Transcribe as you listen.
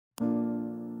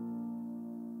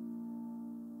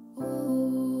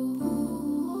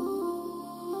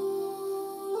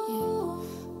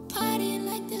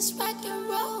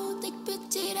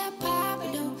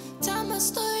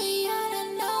story, all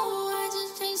I know. I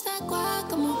just changed that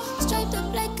guacamole. Striped up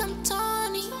like I'm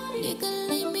Tony. Nigga,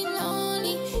 leave me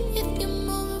lonely. If you're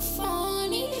moving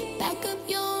phony, back up,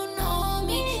 you don't know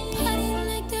me. Party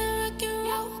like the rock and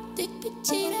roll. Thick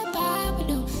Pachita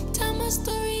Babylon. Tell my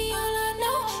story, all I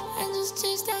know. I just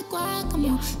changed that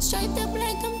guacamole. Striped up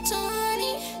like I'm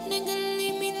Tony. Nigga,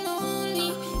 leave me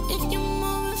lonely. If you're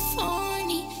moving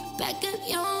phony, back up,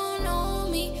 you don't know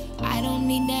me. I don't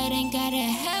need that, ain't got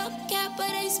a Hellcat, but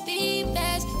I speed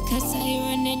fast. Cause I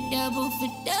run it double for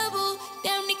double.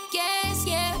 Down the gas,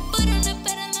 yeah. Put on the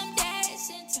pedal, I'm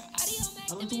dashing. Turn audio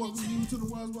back. I'd like to welcome you to the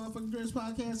World's Motherfucking Greatest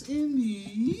Podcast in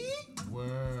the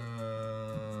world.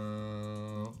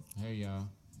 Hey, y'all.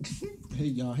 Hey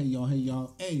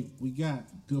y'all. Hey, we got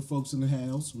good folks in the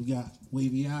house. We got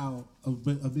Wavy Owl, a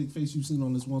big face you've seen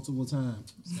on this once upon a time.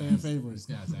 Fan favorite. This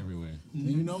guy's everywhere.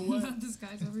 And you know what? This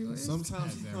guy's everywhere.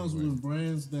 Sometimes he comes with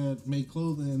brands that make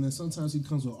clothing, and then sometimes he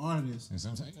comes with artists. And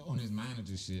sometimes on his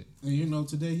manager shit. And you know,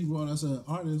 today he brought us an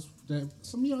artist that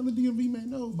some of y'all in the DMV may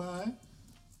know by.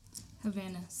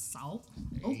 Havana Salt.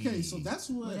 Okay, so that's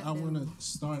what I want to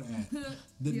start at.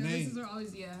 The yeah, name. This is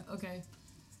always, okay.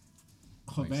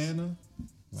 Havana.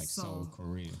 Like Seoul,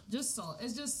 Korea. Just Seoul.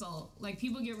 It's just Seoul. Like,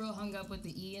 people get real hung up with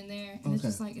the E in there. And it's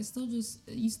just like, it's still just,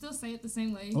 you still say it the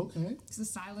same way. Okay. It's a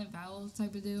silent vowel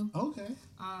type of deal. Okay.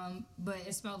 But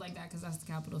it's spelled like that because that's the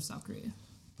capital of South Korea.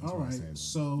 All right,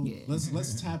 so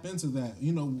let's tap into that.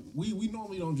 You know, we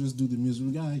normally don't just do the music.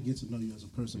 We gotta get to know you as a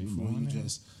person before you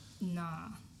just. Nah.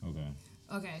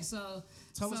 Okay, so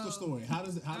tell us the story. How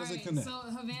does it connect? So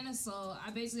Havana Soul,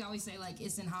 I basically always say like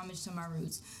it's in homage to my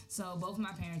roots. So both of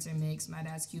my parents are mixed. My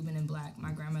dad's Cuban and black.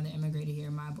 My grandmother immigrated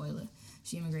here. My abuela,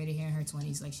 she immigrated here in her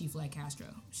 20s. Like she fled Castro.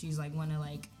 She's like one of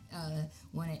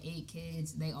 8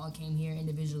 kids. They all came here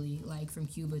individually, like from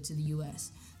Cuba to the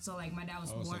U.S. So like my dad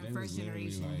was born first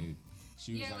generation. Like,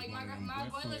 she was like my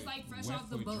abuela's like fresh off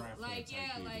the boat. Like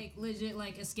like legit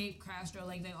like escaped Castro.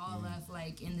 Like they all left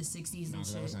like in the 60s and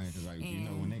shit. I was saying because like you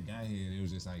know when they got here, it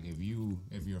was just like if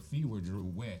your feet were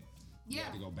wet. You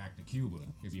had to go back to Cuba.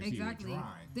 If your feet were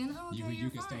dry, then you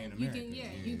can stay in America.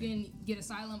 You can get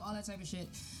asylum, all that type of shit.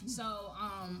 So,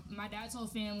 my dad's whole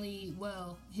family,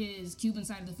 well, his Cuban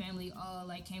side of the family, all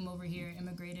like came over here,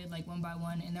 immigrated like one by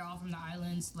one, and they're all from the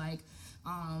islands. Like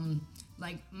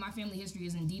my family history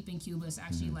isn't deep in Cuba. It's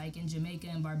actually like in Jamaica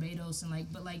and Barbados and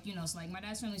but so like my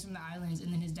dad's family's from the islands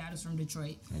and then his dad is from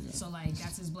Detroit. Okay. So like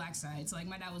that's his black side. So like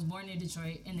my dad was born in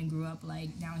Detroit and then grew up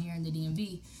like down here in the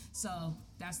DMV. So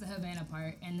that's the Havana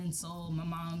part. And then Seoul, my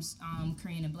mom's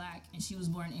Korean and black and she was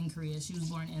born in Korea. She was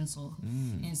born in Seoul.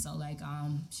 And so like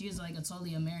she is like a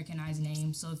totally Americanized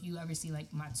name. So if you ever see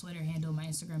like my Twitter handle, my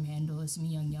Instagram handle, it's Mi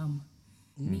Young Yum.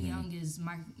 Mi Young is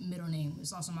my middle name.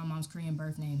 It's also my mom's Korean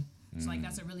birth name. So like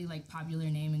that's a really like popular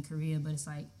name in Korea, but it's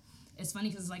like it's funny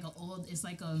because it's like an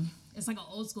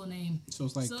old school name. So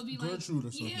it's like Gertrude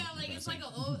or something. Yeah, like it's like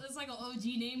an OG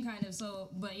name kind of. So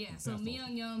but yeah, so Mi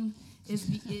Young Yum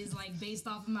is like based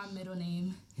off of my middle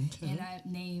name, and that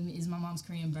name is my mom's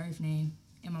Korean birth name,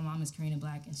 and my mom is Korean and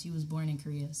black, and she was born in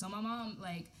Korea. So my mom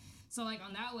So, like,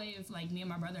 on that way, if, like, me and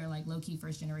my brother are, like, low-key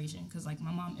first generation, because, like, my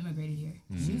mom immigrated here.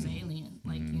 She was an alien.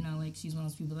 Like, you know, like, she's one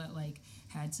of those people that, like,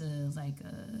 had to, like,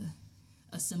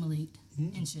 assimilate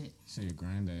and shit. So your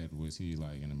granddad, was he,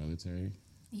 like, in the military?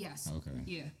 Yes. Okay.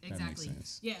 Yeah, exactly. That makes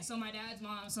sense. Yeah, so my dad's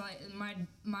mom, so like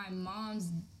my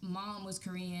mom's mom was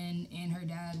Korean and her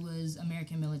dad was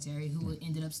American military who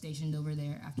ended up stationed over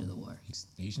there after the war. He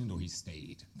stationed or he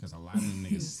stayed? Because a lot of them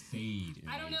niggas stayed in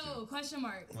I don't know, question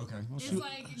mark. Okay. It's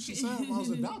like she said my mom's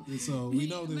adopted, so we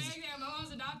know this. Yeah, my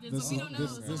mom's adopted, so we don't know.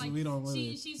 So like we don't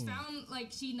really, she's found like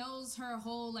she knows her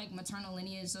whole like maternal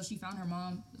lineage, so she found her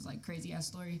mom. It's like crazy ass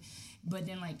story. But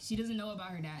then, like, she doesn't know about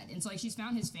her dad. And so, like, she's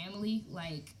found his family,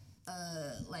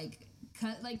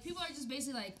 people are just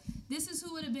basically like, this is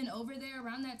who would have been over there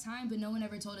around that time, but no one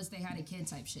ever told us they had a kid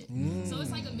type shit. So it's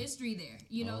like a mystery there,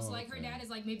 you know? So, like, her dad is,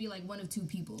 like, maybe, like, one of 2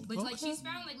 people. But, like, she's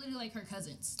found, like, literally, like, her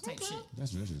cousins type shit.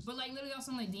 That's vicious. But, like, literally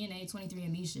also, like, DNA,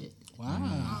 23andMe shit.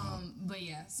 Wow. But,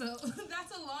 yeah. So,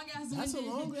 that's a long-ass That's a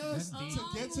long-ass to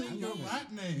get to your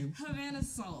rap name. Havana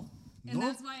Soul. And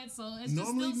that's why it's Soul. It's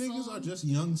normally just niggas soul. are just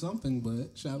young something,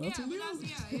 but shout out to you.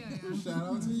 Shout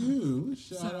out to you.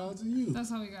 Shout out to you. That's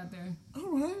how we got there.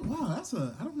 All right. Wow.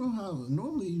 I don't know how.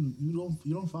 Normally you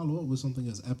don't follow up with something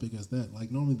as epic as that. Like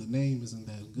normally the name isn't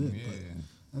that good, but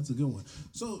that's a good one.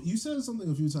 So you said something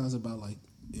a few times about like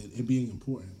it being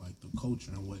important, like the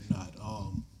culture and whatnot.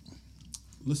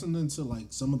 Listening to like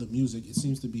some of the music, it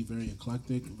seems to be very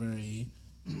eclectic, very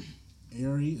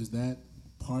airy. Is that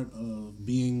part of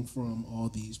being from all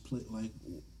these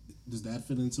Does that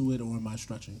fit into it, or am I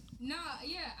stretching? No,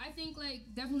 yeah, I think like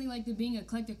definitely like the being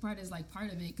eclectic part is like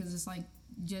part of it because it's like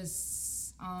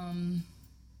just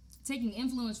taking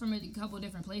influence from a couple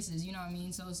different places, you know what I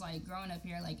mean? So it's like growing up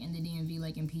here like in the DMV,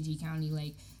 like in PG County,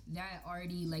 like that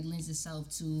already like lends itself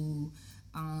to you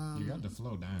got the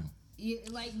flow down.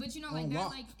 It, like, but you know, like that,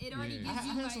 like it already gives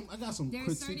you like. I got some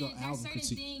there's critique certain, of album there's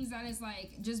certain things that is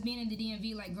like just being in the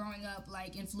DMV, like growing up,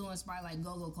 like influenced by like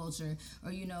go-go culture,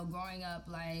 or you know, growing up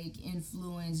like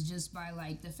influenced just by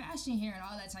like the fashion here and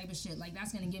all that type of shit. Like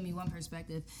that's gonna give me one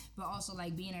perspective, but also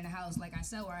like being in a house, like I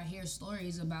said, where I hear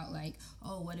stories about like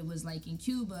what it was like in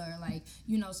Cuba, or like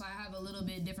you know, so I have a little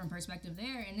bit different perspective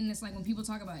there. And then it's like when people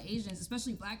talk about Asians,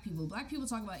 especially black people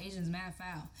talk about Asians mad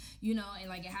foul, you know, and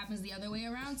like it happens the other way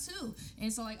around too.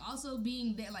 And so like also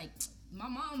being there, like my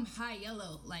mom high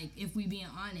yellow, like if we being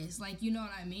honest, like you know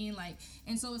what I mean, like,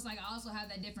 and so it's like I also have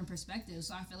that different perspective,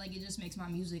 so I feel like it just makes my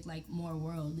music like more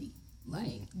worldly,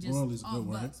 like just worldly's a off good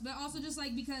word. bucks, but also just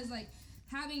like because like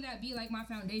having that be like my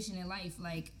foundation in life,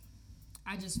 like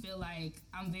I just feel like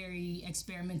I'm very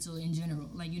experimental in general,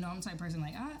 like you know I'm the type of person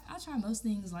like I try most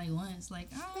things like once, like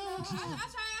I don't know, I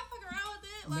fuck around with it,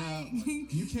 like now,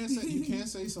 you can't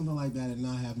say something like that and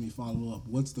not have me follow up.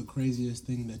 What's the craziest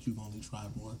thing that you've only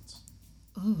tried once?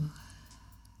 Ooh.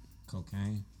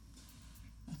 Cocaine.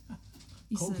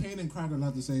 Cocaine and crack are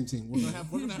not the same thing. We're gonna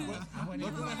have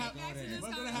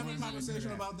a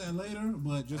conversation about that later,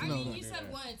 but just know that. You said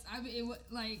once. I mean,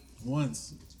 like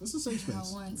once. It's a safe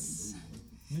space. Once.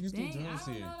 Niggas Dang, do drugs I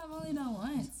don't here. know. I've only done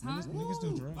once, huh? Niggas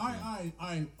do drugs. All right.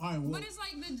 Well, But it's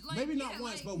like the like maybe yeah, not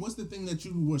once, like, but what's the thing that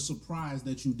you were surprised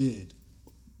that you did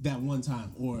that one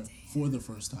time or for the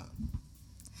first time?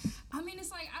 I mean,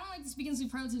 it's like I don't like to speak in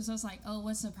superlatives, so it's like, oh,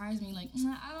 what surprised me? Like,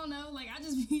 I don't know. Like, I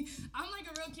just be, I'm like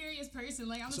a real curious person.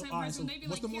 Like, I'm the type of person maybe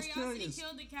like curiosity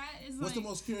killed the cat. Is what's like, the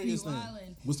most curious thing?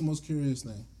 wildin'. What's the most curious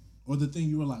thing? Or the thing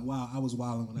you were like, wow, I was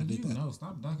wilding when I did that. No,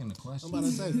 stop ducking the question. I'm about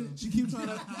to say, she keep trying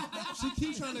to shift it. She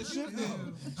keep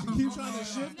trying to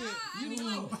shift Nah, it. I mean,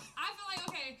 like, I feel like,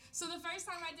 okay, so the first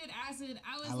time I did acid,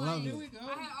 I was love like, it. I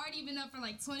had already been up for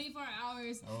like 24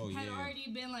 hours. Oh, had yeah. already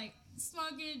been like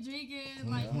smoking, drinking,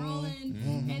 like rolling.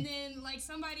 And then like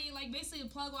somebody, like basically a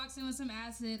plug walks in with some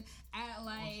acid at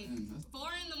like 4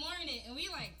 a.m. and we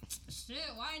like, shit,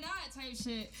 why not type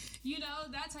shit. You know,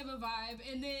 that type of vibe.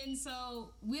 And then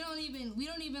so we don't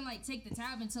even like take the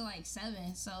tab until like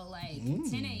 7. So like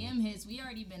 10 a.m. hits, we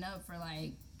already been up for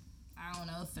like, I don't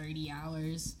know, 30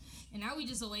 hours. And now we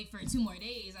just awake for 2 more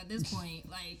days at this point.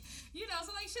 Like, you know,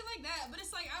 so like shit like that. But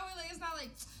it's like, I don't like, it's not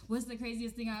like, what's the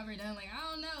craziest thing I've ever done? Like, I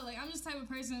don't know. Like, I'm just the type of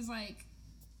person that's like,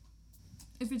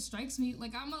 if it strikes me,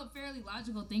 like, I'm a fairly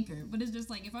logical thinker. But it's just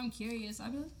like, if I'm curious,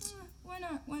 I'd be like, why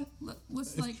not?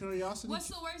 What's the worst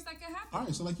that could happen? All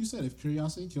right, so like you said, if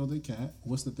curiosity killed a cat,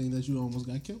 what's the thing that you almost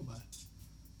got killed by?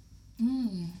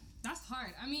 That's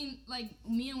hard. I mean, like,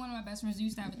 me and one of my best friends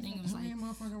used to have a thing. It was like,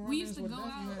 we used to go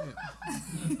out.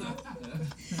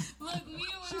 Look, me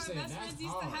and one of my best friends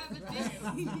used to have a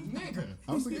thing. Nigga.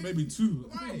 I was thinking maybe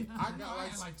 2. Right. I got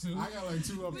like 2. I got like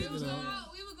 2 up We there. would go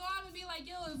out and be like,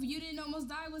 yo, if you didn't almost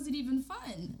die, was it even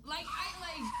fun? Like, I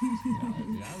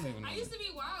used to be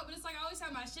wild, but it's like I always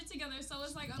have my shit together. So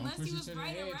it's like, unless you was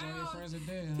right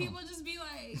around, people just be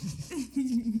like,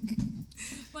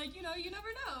 like, you know, you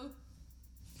never know.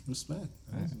 Respect.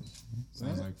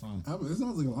 Sounds like fun. It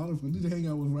sounds like a lot of fun. We need to hang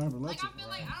out with Rapper Lexi. Like, I feel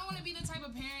like I don't want to be the type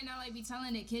of parent that like be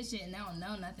telling their kid shit and they don't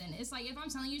know nothing. It's like if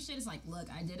I'm telling you shit, it's like, look,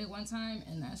 I did it one time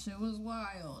and that shit was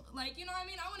wild. Like, you know what I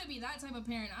mean? I want to be that type of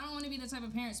parent. I don't want to be the type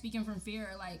of parent speaking from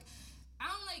fear. Like,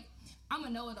 I'm a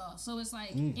know-it-all. So it's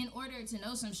like, in order to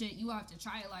know some shit, you have to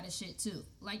try a lot of shit too.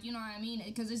 Like, you know what I mean?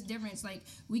 Because it's different. It's like,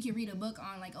 we can read a book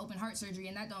on like open heart surgery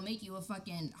and that don't make you a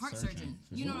fucking heart surgeon.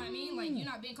 You know what I mean? Like, you're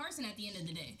not Ben Carson at the end of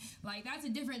the day. Like, that's a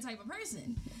different type of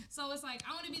person. So it's like,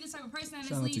 I want to be the type of person that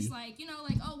at least like, you know,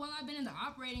 like, oh, well, I've been in the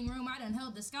operating room. I done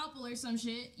held the scalpel or some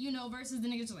shit, you know, versus the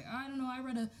niggas just like, I don't know, I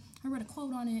read a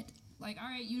quote on it. Like, all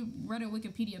right, you read a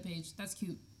Wikipedia page. That's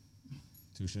cute.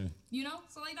 Touche. You know?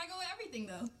 So, like, that go with everything,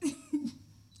 though.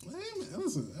 I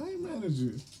ain't mad at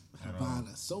you. By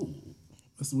the soul.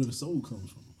 That's where the soul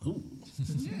comes from. Ooh.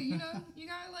 Yeah, you know, you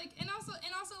gotta, like, and also,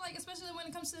 like, especially when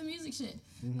it comes to the music shit.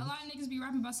 A lot of niggas be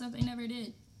rapping about stuff they never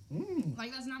did.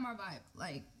 Like, that's not my vibe.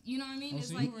 Like, you know what I mean? It's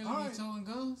so like, you really be towing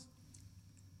guns?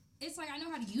 It's like, I know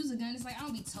how to use a gun. It's like, I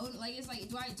don't be toting, like, it's like,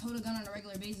 do I tote a gun on a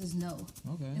regular basis? No.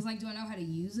 Okay. It's like, do I know how to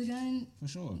use a gun? For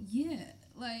sure. Yeah.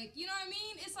 Like, you know what I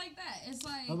mean? It's like that. It's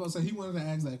like. I was about to say, he wanted to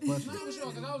ask that question. No, for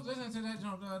sure, because I was listening to that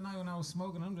jump the other night when I was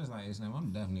smoking. I'm just like,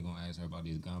 I'm definitely going to ask her about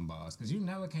these gun balls. Because you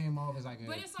never came off as like a.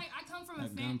 But it's like, I come from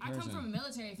I come from a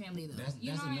military family, though.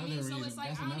 You know that's what I mean? another So reason. it's like,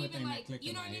 That's I don't another even thing that like, clicked you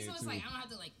in know what my I mean? So head, it's too. like, I don't have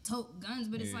to like tote guns,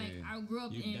 but it's like, I grew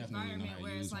up You in an definitely know environment how to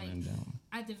where it's use one like, and don't.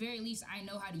 at the very least, I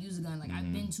know how to use a gun. Like,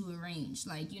 I've been to a range.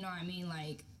 Like, you know what I mean?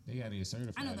 Like, They got to get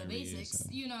certified. I know the every year, basics, so.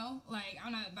 you know? Like,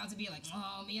 I'm not about to be like,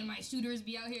 oh, me and my shooters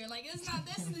be out here. Like, it's not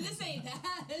this. This ain't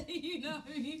that. You know what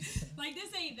I mean? Like, this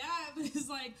ain't that. But it's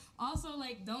like, also,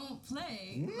 like, don't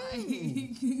play. Like,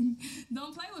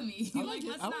 don't play with me. I Like, it.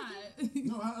 let's I not.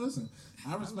 No, listen.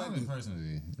 I I respect love it it. personally.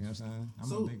 You know what I'm saying? I'm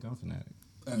So- a big gun fanatic.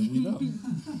 We know.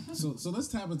 So let's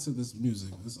tap into this music.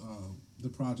 This the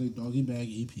project Doggy Bag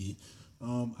EP.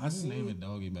 I Just see. name it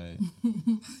Doggy Bag.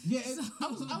 Yeah, I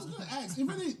was gonna ask. It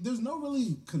really, there's no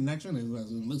really connection, at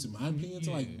least in my opinion,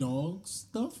 to like dog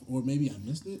stuff, or maybe I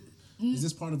missed it. Is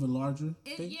this part of a larger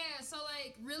thing? Yeah, so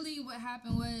like really what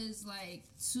happened was like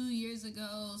 2 years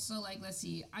ago. So like let's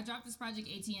see, I dropped this project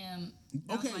ATM.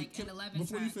 That Okay, was like an 11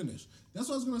 before track. you finish, that's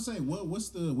what I was gonna say.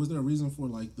 Was there a reason for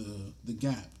like the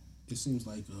gap? It seems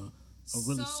like a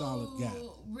really solid gap.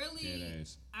 Really, Dead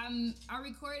ass. I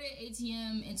recorded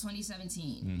ATM in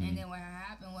 2017, and then what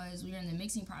happened was we were in the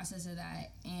mixing process of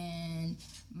that, and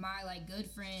my like good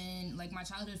friend, like my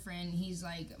childhood friend, he's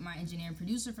like my engineer and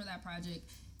producer for that project.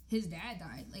 His dad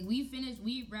died. Like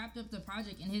we wrapped up the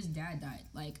project, and his dad died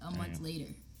like a month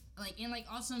later. Like and like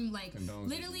awesome, like Condolences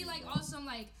literally to you, like bro. awesome,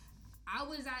 like. I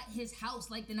was at his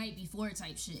house like the night before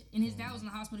type shit, and his dad was in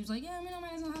the hospital. He was like, "Yeah, I mean, I'm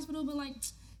in the hospital, but like."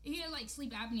 He had like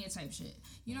sleep apnea type shit,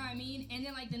 you know what I mean? And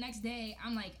then like the next day,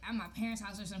 I'm like at my parents'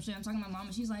 house or some shit. I'm talking to my mom,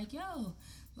 and she's like, "Yo,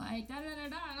 like da da da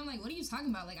da," and I'm like, "What are you talking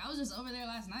about? Like I was just over there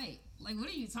last night. Like what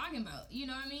are you talking about? You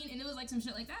know what I mean?" And it was like some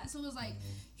shit like that. So it was like,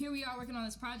 here we are working on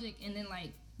this project, and then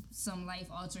like some life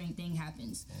altering thing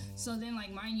happens. So then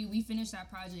like mind you, we finished that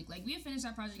project. Like we had finished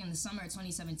that project in the summer of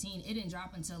 2017. It didn't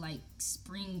drop until like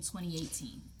spring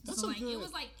 2018. That's so a like good- it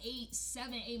was like 8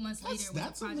 months later. when That's the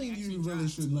project something you actually really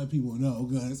dropped. should let people know,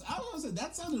 because I was gonna say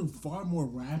that sounded far more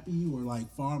rappy, or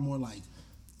like far more like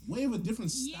way of a different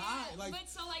style. Yeah, Like but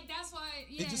so like that's why.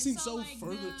 Yeah, it just seems so like,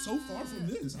 so far from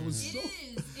this. I was It so.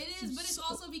 is, but it's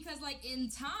also because like in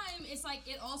time, it's like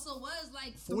it also was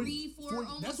like 40 4 that's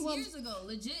almost what I'm- years ago,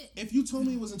 legit. If you told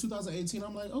me it was in 2018,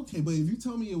 I'm like, okay, but if you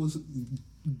tell me it was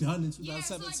done in Yeah,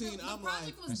 so like 2017, the I'm project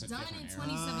like, was That's a done in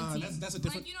different era. 2017. that's a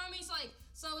different- Like you know what I mean?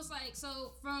 So it's like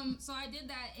so I did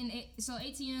that so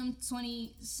ATM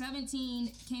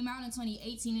 2017 came out in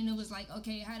 2018, and it was like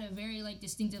okay, it had a very like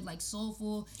distinctive like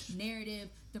soulful narrative.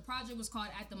 The project was called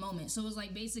At the Moment, so it was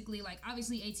like basically like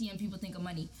obviously ATM people think of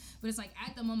money, but it's like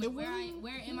at the moment where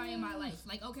am I in my life?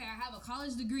 Like okay, I have a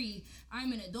college degree,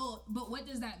 I'm an adult, but what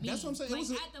does that mean? That's what I'm saying. It Like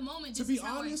was at the moment, to this be is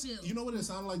how honest, I feel. you know what it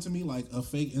sounded like to me? Like a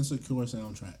fake Insecure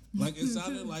soundtrack. Like it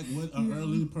sounded like what an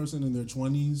early person in their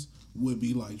 20s would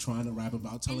be like trying to rap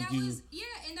about, telling and that you. was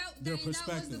and that their was the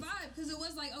perspective. vibe because it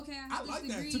was like okay, I I have like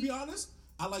this that. degree. To be honest,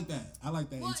 I like that. I like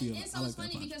that Well, ATM. and so I like it's that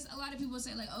funny project. because a lot of people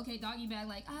say like, okay, Doggy Bag,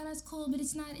 like, that's cool, but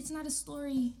it's not a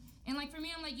story. And like for me,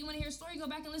 I'm like, you want to hear a story? Go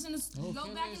back and listen to Okay,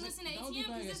 listen to Doggy ATM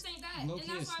Bag because this is ain't that. low-key And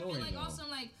that's a why I feel story, like though. also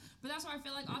like, but that's why I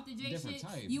feel like off the J Different shit,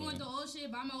 type, you but- want the old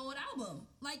shit, buy my old album.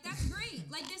 Like that's great.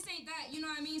 Like this ain't that. You know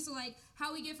what I mean? So like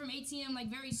how we get from ATM like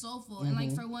very soulful and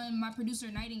like for one, my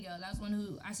producer Nightingale, that's one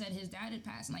who I said his dad had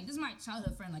passed. And like this is my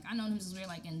childhood friend. Like I known him since we were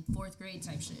like in 4th grade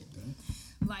type shit.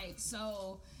 Like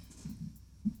so.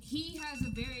 He has a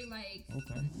very like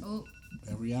Okay. oh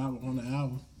Every hour on the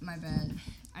album. my bad.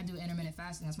 I do intermittent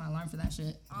fasting. That's my alarm for that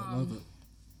shit. I love it.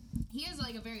 He has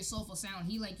like a very soulful sound.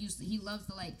 He like he loves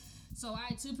to like. So I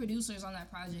had 2 producers on that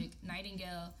project,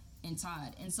 Nightingale and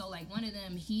Todd. And so like one of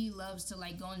them, he loves to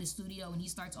like go in the studio and he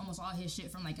starts almost all his shit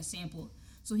from like a sample.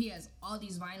 So he has all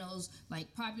these vinyls,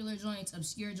 like popular joints,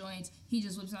 obscure joints. He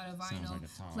just whips out a vinyl, like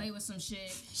a Todd. play with some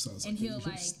shit, Sounds and like he'll you're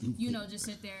like stupid. just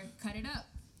sit there, cut it up.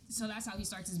 So that's how he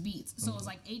starts his beats. So it was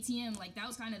like ATM, like that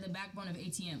was kind of the backbone of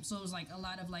ATM. So it was like a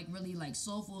lot of like really like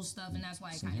soulful stuff, and that's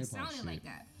why it Some kind of hip-hop sounded shit. like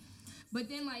that. But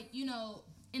then like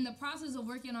in the process of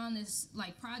working on this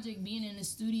like project, being in the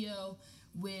studio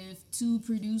with 2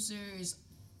 producers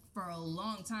for a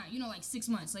long time, like 6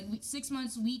 months. Like 6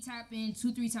 months, we tap in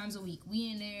 2-3 times a week. We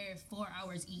in there 4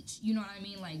 hours each. You know what I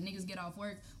mean? Like niggas get off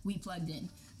work, we plugged in,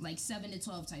 like 7 to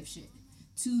 12 type shit.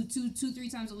 3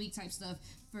 times a week type stuff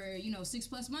for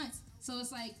 6+ months. So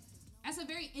it's like that's a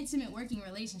very intimate working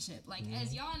relationship. Like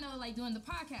as y'all know, like doing the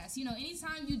podcast,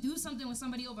 anytime you do something with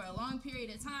somebody over a long period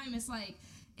of time, it's like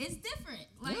it's different.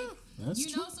 Like that's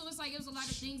true. so it's like it was a lot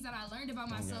of things that I learned about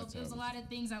Don't myself. gotta It was a tell lot of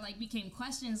things that like became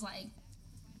questions like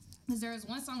because there was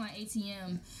one song on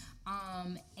ATM,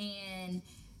 and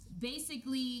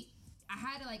basically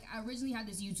I originally had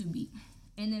this YouTube beat.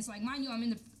 And it's like, mind you,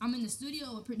 I'm in the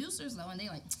studio with producers though, and they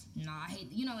like, nah, I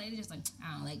hate, like they're just like,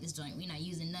 I don't like this joint. We not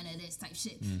using none of this type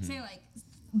shit. Mm-hmm. So they like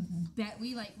that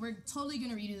we're totally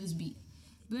gonna redo this beat.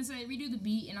 But then so they redo the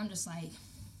beat, and I'm just like,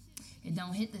 it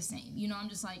don't hit the same. I'm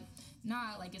just like,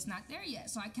 nah, like it's not there yet.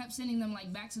 So I kept sending them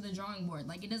like back to the drawing board.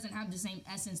 Like it doesn't have the same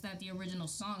essence that the original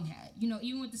song had.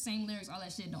 Even with the same lyrics, all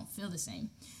that shit don't feel the same.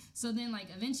 So then like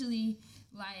eventually,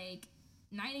 like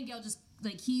Nightingale just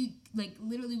like he like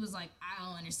literally was like, I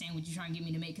don't understand what you're trying to get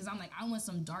me to make, because I'm like, I want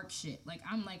some dark shit. Like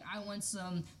I want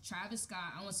some Travis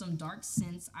Scott, I want some dark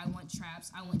synths, I want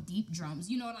traps, I want deep drums.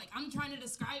 Like I'm trying to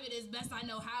describe it as best I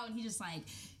know how, and he just like,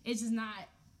 it's just not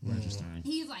registering.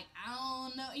 He's like, I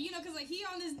don't know, because like he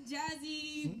on this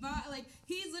jazzy vibe, like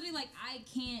he's literally like, I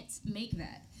can't make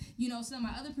that. So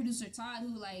my other producer Todd,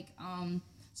 who like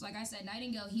so like I said,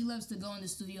 Nightingale, he loves to go in the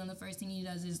studio, and the first thing he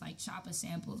does is like chop a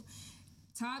sample.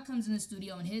 Todd comes in the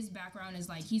studio, and his background is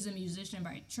like, he's a musician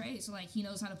by trade, so like he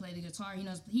knows how to play the guitar.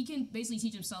 He can basically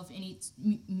teach himself any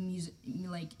music,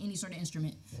 like any sort of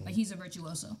instrument. Like he's a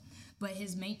virtuoso, but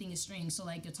his main thing is strings, so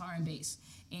like guitar and bass.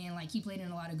 And like he played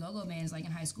in a lot of go-go bands like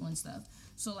in high school and stuff.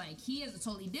 So like he has a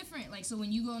totally different, like, so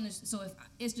when you go in this, so if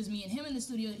it's just me and him in the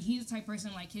studio, he's the type of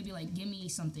person like he'll be like, give me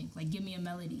something, like give me a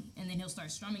melody, and then he'll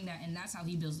start strumming that, and that's how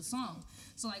he builds the song.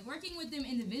 So like working with them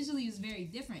individually is very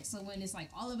different. So when it's like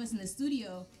all of us in the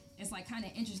studio, it's like kind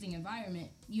of interesting environment,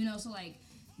 so like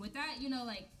with that,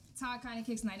 like Todd kind of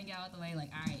kicks Nightingale out the way,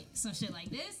 like, all right, some shit like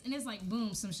this, and it's like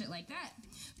boom, some shit like that.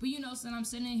 But so then I'm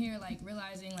sitting in here like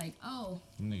realizing like, oh,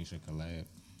 Them niggas should collab.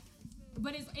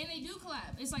 but and they do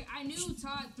collab. It's like I knew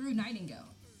Todd through Nightingale.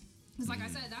 Because like I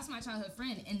said, that's my childhood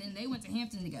friend, and then they went to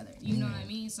Hampton together. You know what I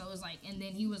mean? So it was like, and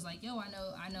then he was like, yo,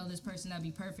 I know this person that'd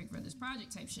be perfect for this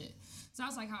project type shit. So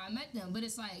that's like how I met them. But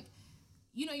it's like,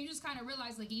 you just kind of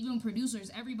realize like even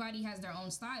producers, everybody has their own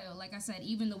style. Like I said,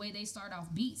 even the way they start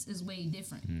off beats is way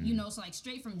different. So like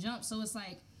straight from jump. So it's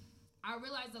like I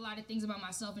realized a lot of things about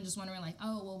myself and just wondering like,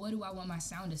 oh, well, what do I want my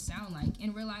sound to sound like?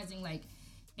 And realizing like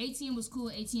ATM was cool,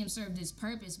 ATM served its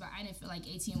purpose, but I didn't feel like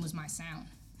ATM was my sound.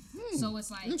 So it's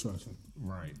like, interesting.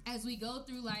 Right. as we go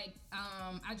through like,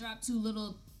 I dropped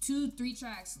 3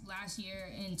 tracks last year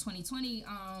in 2020,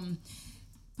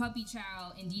 Puppy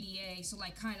Child and DDA, so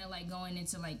like kind of like going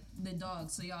into like the dog,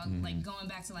 so y'all like going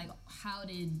back to like how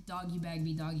did Doggy Bag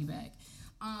be Doggy Bag.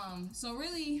 So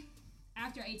really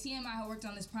after ATM I had worked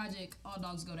on this project, All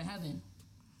Dogs Go to Heaven,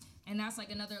 and that's like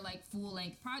another like full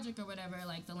length project or whatever,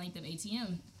 like the length of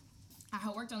ATM. I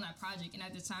had worked on that project, and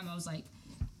at the time I was like,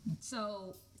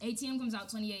 so ATM comes out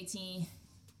 2018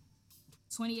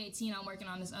 I'm working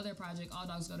on this other project, All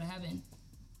Dogs Go to Heaven.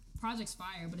 Project's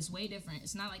fire, but it's way different.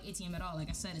 It's not like ATM at all. Like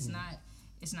I said, it's not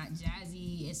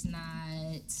jazzy, it's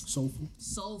not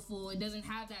soulful. It doesn't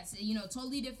have that,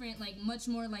 totally different, like much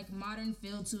more like modern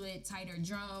feel to it, tighter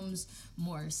drums,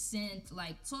 more synth,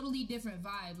 like totally different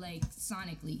vibe, like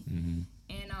sonically.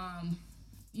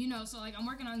 And so like I'm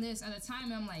working on this. At the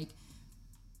time I'm like,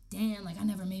 damn, like I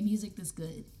never made music this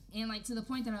good. And like to the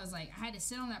point that I was like, I had to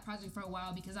sit on that project for a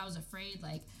while because I was afraid,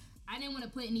 like I didn't want to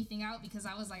put anything out because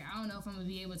I was like, I don't know if I'm gonna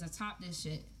be able to top this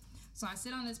shit. So I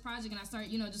sit on this project and I start,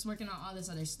 just working on all this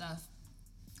other stuff.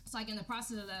 It's like in the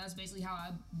process of that, that's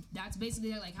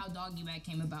basically like how Doggy Bag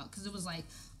came about. Because it was like,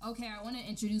 okay, I want to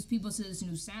introduce people to this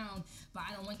new sound, but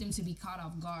I don't want them to be caught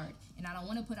off guard. And I don't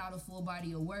want to put out a full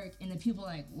body of work. And the people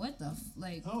are like, what the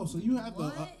like? Oh, so you have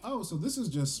to. So this is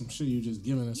just some shit you're just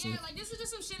giving us. Yeah, like this is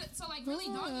just some shit. So like really,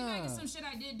 Doggy Bag is some shit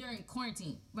I did during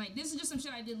quarantine. Like this is just some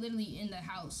shit I did literally in the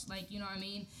house. Like, you know what I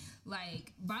mean?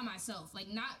 Like by myself, like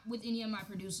not with any of my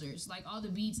producers. Like all the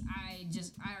beats I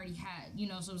already had,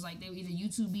 so it was like they were either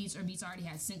YouTube beats or beats I already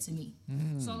had sent to me.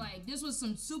 So like this was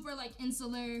some super like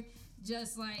insular,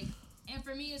 just like, and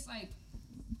for me it's like,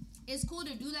 it's cool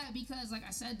to do that because like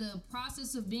I said, the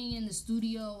process of being in the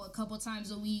studio a couple times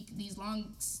a week, these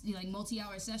long like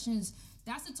multi-hour sessions,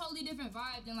 that's a totally different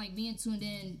vibe than like being tuned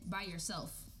in by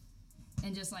yourself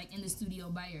and just like in the studio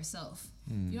by yourself.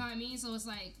 You know what I mean? So it's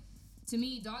like, to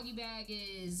me, Doggy Bag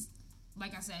is,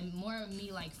 like I said, more of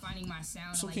me like finding my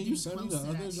sound. So and, like, can you send me the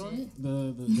other joint,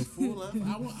 the full length?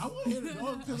 I want to hear it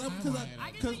all because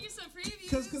I can send you some previews.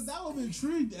 Because I was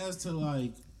intrigued as to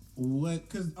like what.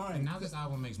 Because all right, and now this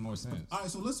album makes more sense. All right,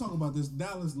 so let's talk about this.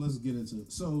 Now let's get into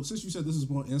it. So since you said this is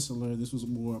more insular, this was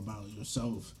more about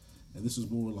yourself, and this was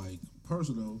more like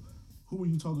personal. Who were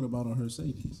you talking about on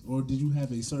Mercedes, or did you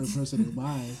have a certain person in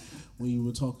mind when you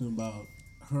were talking about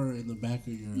her in the back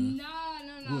of your? No.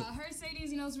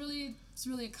 Mercedes, it's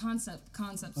really a concept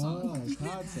song. Oh,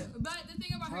 concept. But the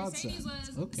thing about Mercedes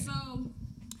was, so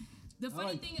the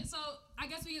funny thing is, so I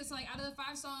guess we just out of the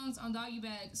 5 songs on Doggy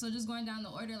Bag, so just going down the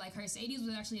order, Mercedes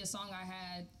was actually a song I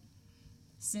had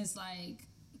since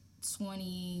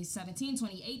 2017,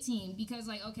 2018, because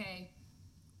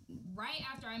right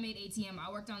after I made ATM,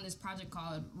 I worked on this project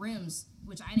called Rims,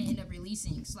 which I didn't end up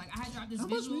releasing. So I had dropped this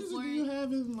visual for it. How much music do you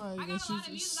have in I got a lot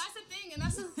of music. That's the thing, and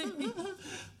that's the thing.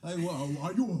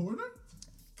 Are you a hoarder?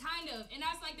 Kind of, and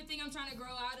that's the thing I'm trying to grow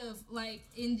out of.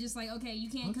 In just okay, you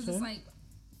can't, because it's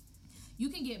you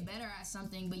can get better at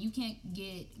something, but you can't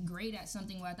get great at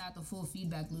something without the full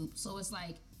feedback loop. So it's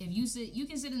if you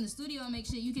can sit in the studio and make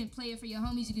shit, you can play it for your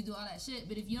homies, you can do all that shit,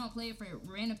 but if you don't play it for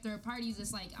random third parties,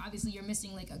 it's obviously you're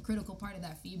missing a critical part of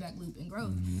that feedback loop and growth.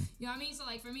 Mm-hmm. You know what I mean? So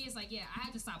for me, it's I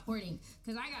had to stop hoarding,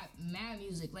 because I got mad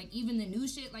music, even the new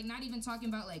shit, not even talking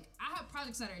about I have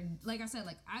projects that are, I said,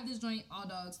 I have this joint, All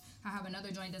Dogs, I have another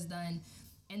joint that's done,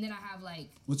 and then I have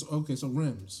so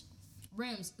Rims.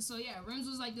 Rims. So yeah, Rims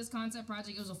was this concept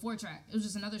project. It was a 4-track. It was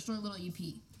just another short little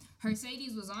EP.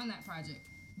 Mercedes was on that project.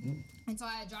 And so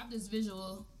I had dropped this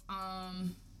visual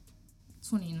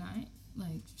 29.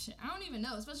 Shit, I don't even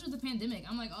know, especially with the pandemic.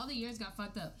 I'm all the years got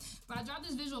fucked up. But I dropped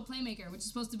this visual Playmaker, which is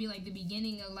supposed to be the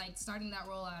beginning of starting that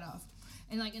rollout off.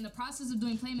 And in the process of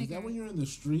doing Playmaker. Is that when you're in the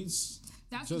streets?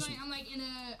 That's just, I'm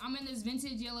in this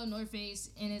vintage yellow North Face,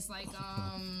 and it's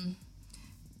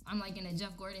I'm in a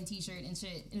Jeff Gordon t-shirt and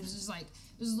shit. And it was just it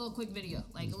was a little quick video,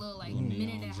 a little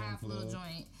minute and a half little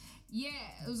joint. Yeah,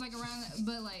 it was around,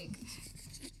 but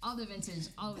all the vintage,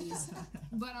 always.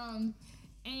 But and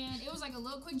it was a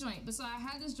little quick joint. But so I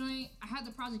had this joint, I had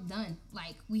the project done.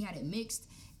 We had it mixed.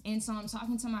 And so I'm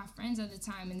talking to my friends at the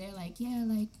time, and they're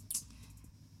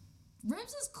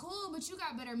Rims is cool, but you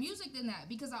got better music than that,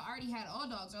 because I already had All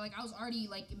Dogs, or I was already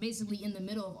basically in the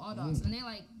middle of All Dogs, and they're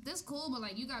this cool,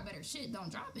 but you got better shit,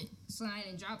 don't drop it. So I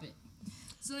didn't drop it.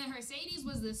 So then Mercedes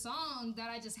was this song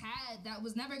that I just had that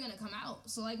was never gonna come out.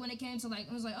 So when it came to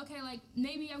it was okay,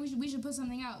 maybe we should put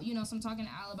something out, So I'm talking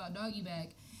to Al about Doggy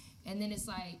Bag, and then it's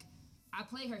I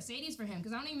played Mercedes for him,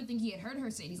 because I don't even think he had heard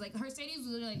Mercedes. Mercedes was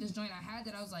literally this joint I had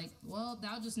that I was well,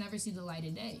 that'll just never see the light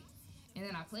of day. And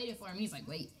then I played it for him, and he's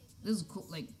wait, this is cool,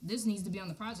 this needs to be on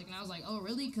the project. And I was oh,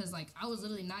 really? Because I was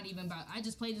literally not even about, I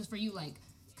just played this for you,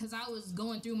 because I was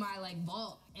going through my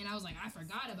vault, and I was I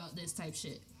forgot about this type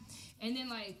shit. And then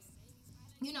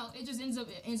it just ends up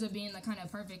being the kind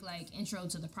of perfect intro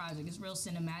to the project. It's real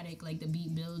cinematic, the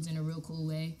beat builds in a real cool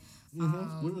way.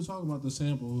 Mm-hmm. We were talking about the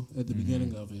sample at the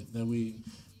beginning of it that we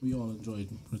all enjoyed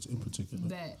in particular.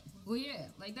 Bet. Well, yeah,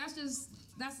 that's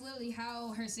literally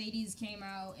how Mercedes came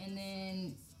out. And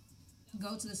then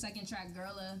go to the second track,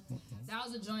 Girla. That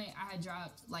was a joint I had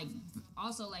dropped,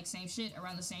 also same shit,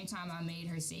 around the same time I made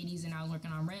Mercedes, and I was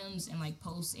working on Rims, and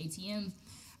post ATM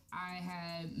I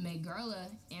had made Girla,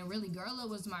 and really Girla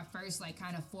was my first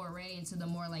kind of foray into the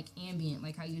more ambient,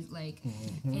 how you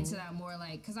into that more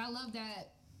because I love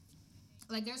that.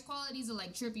 There's qualities of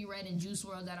Trippie Redd and Juice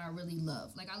WRLD that I really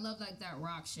love. I love that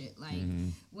rock shit.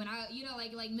 When I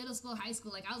middle school, high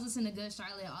school, I was listening to Good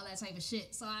Charlotte, all that type of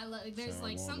shit. So I love there's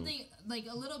something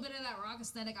a little bit of that rock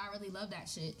aesthetic. I really love that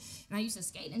shit. And I used to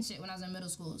skate and shit when I was in middle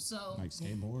school. So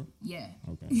skateboard? Yeah.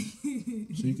 Okay.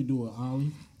 So you could do an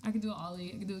ollie? I could do an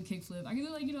ollie. I could do a kickflip. I could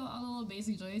do all the little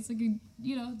basic joints.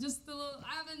 Just the little.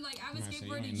 I haven't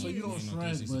skateboarded in years. So you don't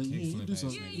shred, but you do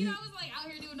something. Yeah, I was out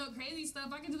here doing no crazy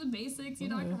stuff. I can do the basics. I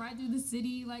can ride through the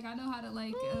city. I know how to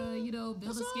build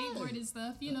a skateboard and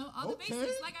stuff. All the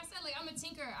basics. Like I said, I'm a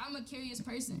tinker. I'm a curious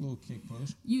person. Little kick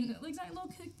push. Little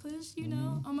kick push.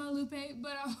 On my Lupe,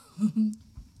 but.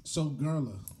 So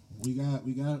Girla. We got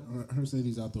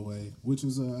Mercedes out the way, which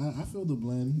is I feel the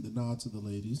blend, the nod to the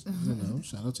ladies.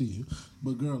 Shout out to you.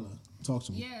 But Girla, talk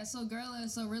to me. Yeah, so Girla,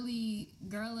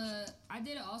 I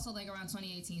did it also around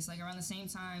 2018. So around the same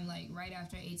time, right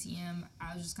after ATM,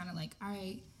 I was just kind of all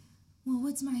right, well,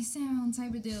 what's my sound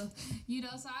type of deal,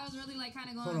 So I was really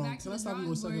kind of going back to the drawing board. Can I stop you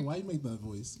for a second? Why you make that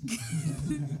voice?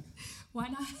 Why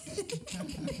not?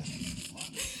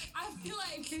 I feel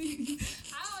I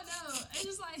don't know. It's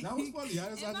just that was funny. I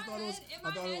just thought it was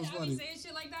funny. I be saying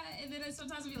shit like that, and then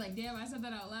sometimes I'll be damn, I said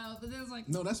that out loud. But then it's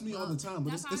no, that's me all the time.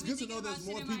 But it's good to know there's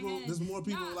more people. There's more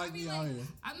people like me out here.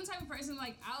 I'm the type of person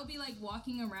I'll be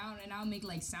walking around and I'll make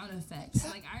sound effects.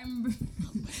 I remember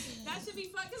that should be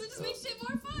fun because it just makes shit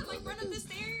more fun. Run up the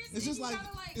stairs. It's just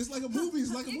it's like a movie.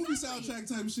 It's like a movie soundtrack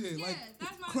type shit. Yeah,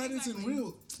 that's my credits and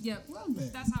real. Yep. Well,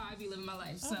 man. That's how I be living my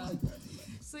life. So.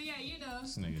 So yeah,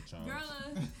 This nigga Charles.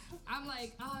 Girla, I'm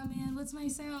oh man, what's my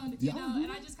sound?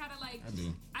 And I just kind of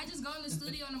I just go in the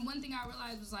studio, and one thing I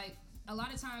realized was a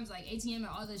lot of times, like, ATM and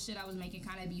all this shit I was making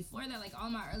kind of before that, like, all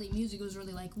my early music was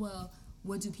really like, well,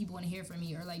 what do people want to hear from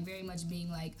me? Or, like, very much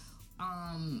being like,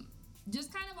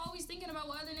 just kind of always thinking about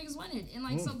what other niggas wanted. And,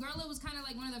 like, so Girl It was kind of,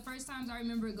 like, one of the first times I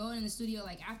remember going in the studio,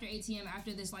 like, after ATM,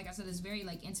 after this, like I said, this very,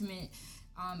 like, intimate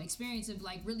experience of,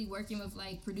 like, really working with,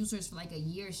 like, producers for, like, a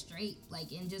year straight,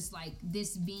 like, and just, like,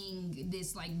 this being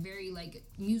this, like, very, like,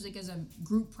 music as a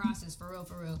group process, for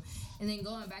real. And then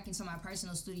going back into my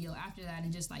personal studio after that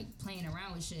and just, like, playing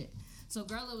around with shit. So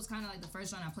Girl It was kind of, like, the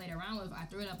first one I played around with. I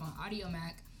threw it up on Audio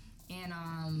Mac,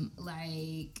 and,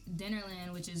 like,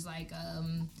 Dinnerland, which is, like,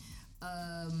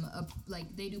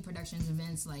 like, they do productions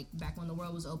events, like, back when the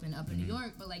world was open up in New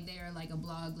York, but, like, they are, like, a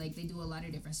blog, like, they do a lot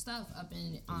of different stuff up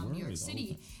in New York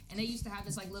City, and they used to have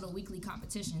this, like, little weekly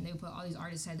competition. They would put all these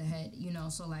artists head to head, you know,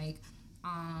 so, like,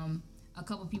 a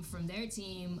couple people from their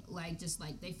team, like, just,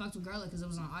 like, they fucked with Girl It because it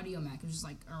was on Audio Mac. It was just,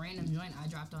 like, a random joint I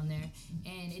dropped on there,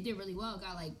 and it did really well. It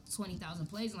got, like, 20,000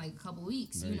 plays in, like, a couple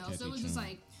weeks, you know, so it was just,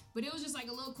 like, but it was just, like,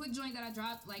 a little quick joint that I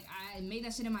dropped. Like, I made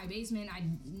that shit in my basement. I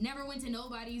never went to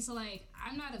nobody, so, like,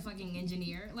 I'm not a fucking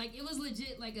engineer. Like, it was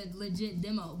legit, like, a legit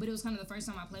demo, but it was kind of the first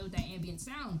time I played with that ambient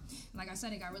sound. Like I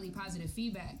said, it got really positive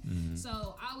feedback.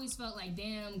 So I always felt like,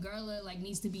 damn, Girl It, like,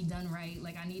 needs to be done right.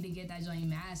 Like, I need to get that joint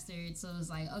mastered. So it was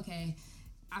like, okay.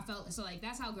 I felt, so, like,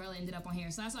 that's how Girl It ended up on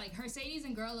here. So that's, like, Mercedes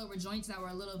and Girl It were joints that were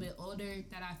a little bit older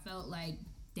that I felt like,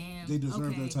 damn, they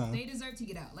deserve their time. They deserve to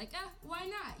get out. Like, why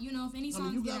not? You know, if any songs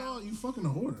I mean, you got all, you fucking a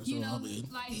hoarder, so you know, I mean.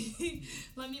 like,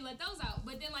 let me let those out.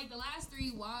 But then, like, the last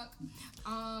three, Walk,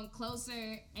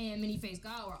 Closer, and Many Face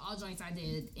God, were all joints I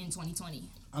did in 2020.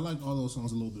 I like all those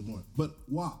songs a little bit more. But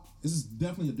Walk, this is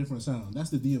definitely a different sound.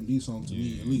 That's the DMV song to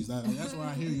me, at least. That's where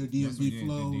I hear your DMV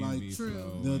flow,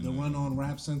 like the run-on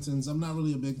rap sentence. I'm not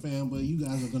really a big fan, but you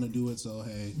guys are gonna do it, so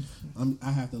hey,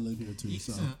 I have to live here too.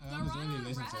 So I was really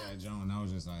listening to that Joan, and I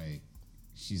was just like,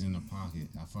 she's in the pocket.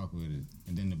 I fuck with it.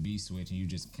 And then the beat switch, and you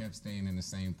just kept staying in the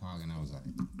same pocket, and I was like,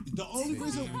 the only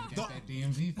reason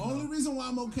DMV only reason why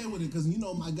I'm okay with it, because you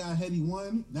know my guy Heady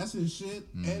One, that's his shit,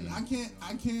 and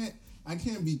I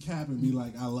can't be cap and be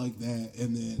like, I like that,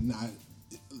 and then not.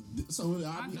 So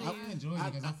I enjoy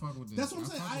it because I fuck with this. That's what I'm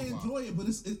saying. I enjoy it, but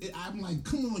I'm like,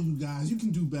 come on, you guys, you can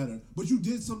do better. But you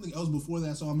did something else before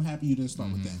that, so I'm happy you didn't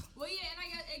start with that. Well, yeah, and I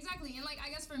guess exactly, and like I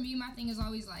guess for me, my thing is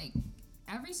always like,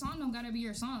 every song don't gotta be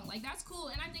your song. Like, that's cool.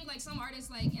 And I think, like, some artists,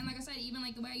 like, and like I said, even,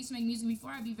 like, the way I used to make music before,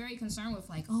 I'd be very concerned with,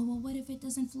 like, oh, well, what if it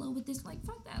doesn't flow with this? Like,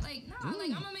 fuck that. Like, nah,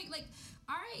 like, I'm gonna make, like,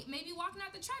 all right, maybe Walk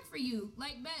not the track for you.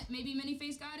 Like, bet, maybe Many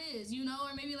Face God is, you know,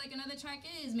 or maybe, like, another track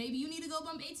is. Maybe you need to go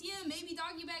bump ATM. Maybe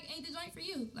Doggy Bag ain't the joint for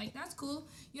you. Like, that's cool.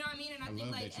 You know what I mean? And I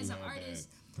think, like, as an artist,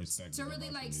 to really,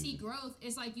 like, see growth,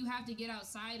 it's like you have to get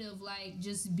outside of, like,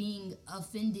 just being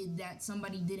offended that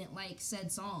somebody didn't like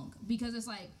said song. Because it's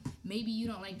like, maybe you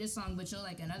don't like this song, but you'll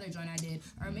like another joint I did.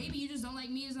 Or maybe you just don't like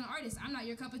me as an artist. I'm not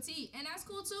your cup of tea. And that's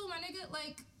cool too, my nigga.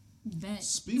 Like, bet.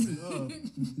 Speaking of,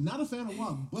 not a fan of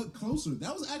Walk, but Closer.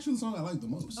 That was actually the song I liked the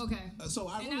most. Okay. So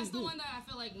I and really that's the did. one that I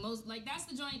feel like most, like, that's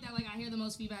the joint that, like, I hear the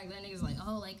most feedback. That niggas like,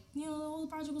 oh, like, you know, the whole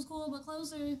project was cool, but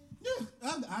Closer. Yeah,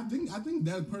 I think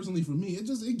that personally for me, it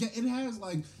has,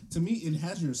 like, to me, it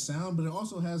has your sound, but it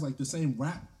also has, like, the same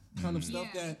rap kind of stuff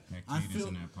that I feel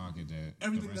in that pocket that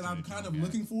everything that I'm kind of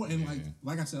looking for, and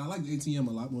like I said, I like the ATM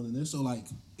a lot more than this, so like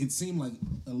it seemed like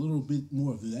a little bit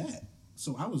more of that.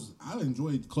 So I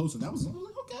enjoyed Closer. That was, I was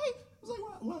like, okay.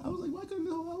 I was like, why couldn't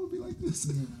the whole album be like this?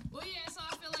 Well, yeah. So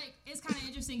I feel like it's kind of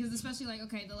interesting because especially like,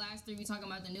 okay, the last three we talking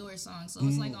about the newer songs, so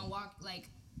it's like on Walk, like,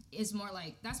 it's more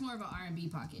like, that's more of an R&B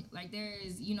pocket. Like, there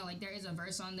is, you know, like, there is a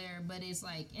verse on there, but it's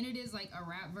like, and it is like a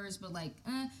rap verse, but like,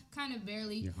 kind of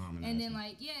barely. And then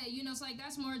like, yeah, you know, it's like,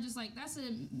 that's more just like,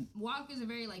 Walk is a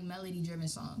very like melody driven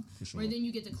song. For sure. Where then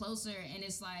you get to Closer and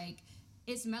it's like,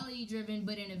 it's melody driven,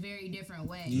 but in a very different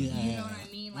way. Yeah. You know what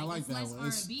I mean? Like it's less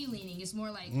R&B leaning. It's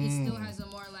more like, it still has a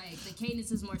more like, the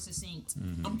cadence is more succinct.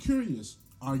 I'm curious,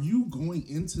 are you going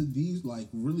into these like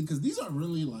really, because these are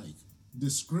really like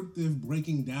descriptive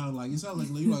breaking down, like it's not like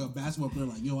you're like a basketball player,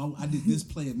 like, yo, I did this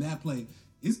play and that play.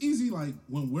 It's easy, like,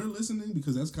 when we're listening,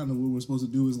 because that's kind of what we're supposed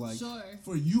to do, is like,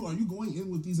 for you, are you going in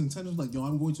with these intentions, like, yo,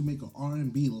 I'm going to make an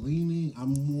R&B leaning,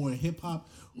 I'm more hip-hop?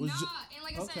 Nah, and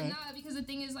like I said, nah, because the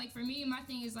thing is, like, for me, my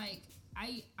thing is, like,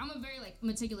 I'm a very, like,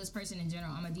 meticulous person in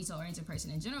general. I'm a detail-oriented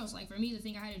person in general. So, like, for me, the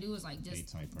thing I had to do was, like,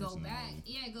 just go back.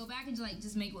 Yeah, go back and, like,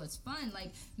 just make what's fun.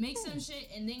 Like, make some shit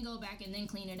and then go back and then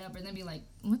clean it up. Or then be like,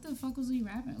 what the fuck was we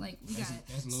rapping? Like, we got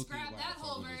to scrap that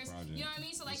whole verse. You know what I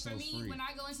mean? So, like, for me, when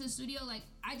I go into the studio, like,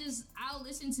 I'll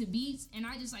listen to beats and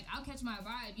I'll catch my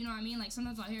vibe. You know what I mean? Like,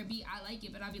 sometimes I'll hear a beat, I like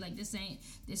it, but I'll be like, this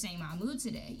ain't my mood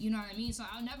today. You know what I mean? So,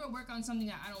 I'll never work on something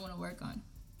that I don't want to work on.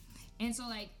 And so,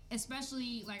 like,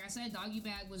 especially, like I said, Doggy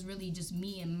Bag was really just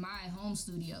me in my home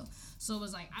studio. So it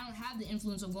was like, I don't have the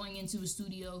influence of going into a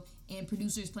studio and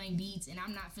producers playing beats and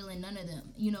I'm not feeling none of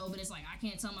them, you know, but it's like, I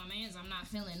can't tell my mans I'm not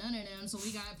feeling none of them, so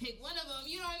we gotta pick one of them,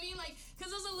 you know what I mean? Like,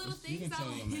 because those are little things you can that,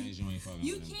 tell like, your mans you ain't fucking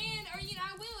you with them. can, or, you know,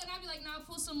 I will, and I'll be like, nah,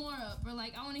 pull some more up, or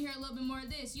like, I want to hear a little bit more of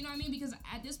this, you know what I mean? Because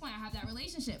at this point, I have that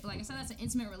relationship, but like I said, that's an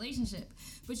intimate relationship,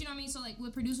 but you know what I mean? So, like,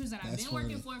 with producers that I've been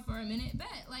working for a minute,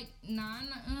 bet, like, nah,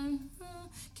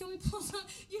 can we pull some,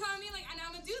 you know what I mean? Like,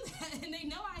 I'm gonna do that, and they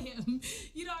know I am,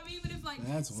 you know what I mean? But if, like,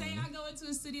 say I go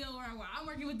into a studio where I'm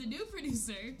working with the new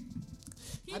producer,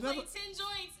 he played 10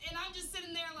 joints, and I'm just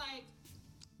sitting there like,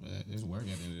 it's work at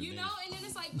the end of the day. you know, and then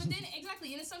it's like, but then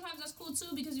exactly, and then sometimes that's cool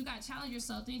too because you gotta challenge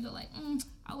yourself. Then you go like,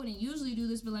 I wouldn't usually do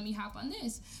this, but let me hop on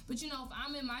this. But you know, if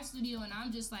I'm in my studio and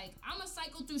I'm just like, I'm gonna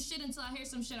cycle through shit until I hear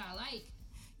some shit I like.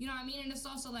 You know what I mean? And it's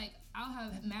also like, I'll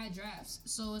have mad drafts.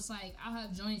 So it's like, I'll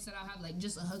have joints that I'll have like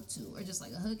just a hook to, or just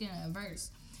like a hook and a verse.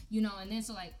 You know, and then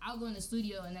so like, I'll go in the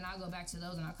studio and then I'll go back to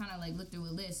those and I'll kind of like look through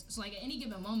a list. So like at any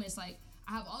given moment, it's like,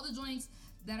 I have all the joints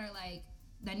that are like,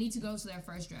 that need to go to their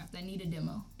first draft, that need a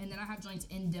demo. And then I have joints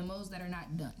in demos that are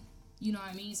not done. You know what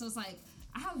I mean? So it's like,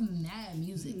 I have mad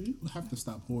music. You have to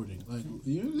stop hoarding. Like,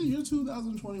 your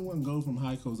 2021 goal from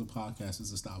High Codes of Podcast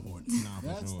is to stop hoarding. Nah,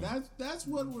 for sure. That's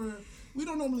what we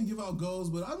don't normally give out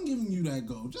goals, but I'm giving you that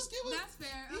goal. Just give it. That's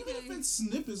fair. Even if it's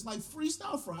snippets, like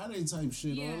Freestyle Friday type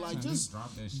shit, or like just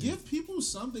drop that shit. give people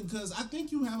something. Because I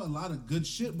think you have a lot of good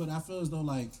shit, but I feel as though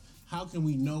like, how can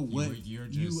we know what you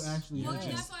actually well, have?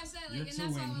 and that's why I said, like, You're and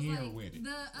that's why I was here like, with it.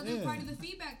 the other part of the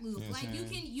feedback loop. Yeah, like,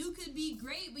 you could be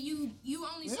great, but you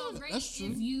only so great that's true.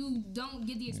 if you don't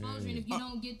get the exposure and if you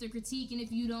don't get the critique and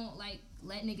if you don't, like,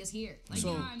 let niggas hear. Like, you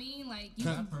know what I mean? Like, you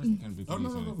That person can be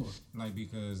no. Like,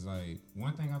 because, like,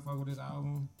 one thing I fuck with this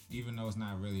album, even though it's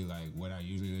not really, like, what I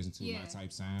usually listen to, my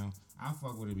type sound, I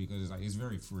fuck with it because it's, like, it's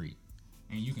very free.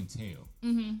 And you can tell.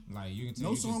 Mm-hmm. Like, you can tell.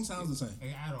 No song sounds the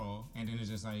same. At all. And then it's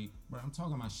just like, bro, I'm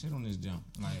talking my shit on this jump.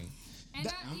 Like, and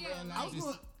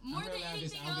more than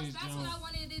anything else, that's what I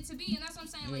wanted it to be, and that's what I'm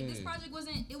saying. Like, this project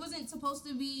wasn't supposed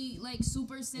to be like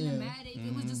super cinematic.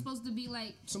 It was just supposed to be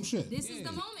like some shit. This is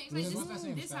the moment.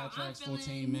 Like, this how I'm feeling.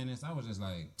 14 minutes. I was just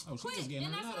like, oh, she's just getting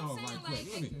her nut off right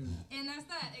quick. And that's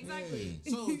that exactly.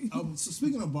 So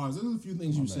speaking of bars, there's a few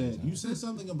things you said. You said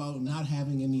something about not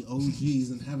having any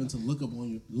OGs and having to look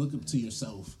up to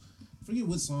yourself. I forget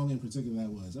what song in particular that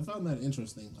was. I found that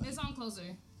interesting. It's on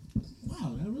Closer.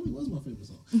 Wow, that really was my favorite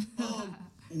song.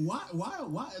 Why?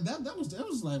 That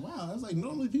was like, wow. That's like,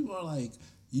 normally people are like,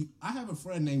 I have a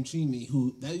friend named Chini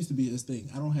who, that used to be his thing.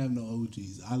 I don't have no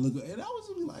OGs. I look, and I was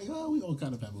like, oh, we all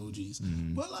kind of have OGs.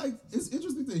 Mm-hmm. But like, it's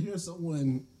interesting to hear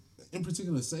someone in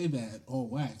particular say that on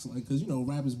wax, like, because, you know,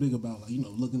 rap is big about, like, you know,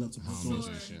 looking up to homage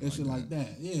and shit like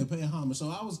that. Yeah, paying homage. So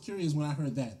I was curious when I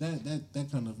heard that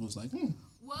kind of was like,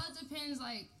 Well,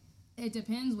 it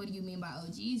depends what do you mean by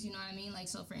OGs, you know what I mean? Like,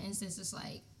 so for instance, it's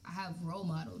like, I have role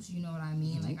models, you know what I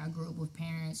mean? Mm-hmm. Like, I grew up with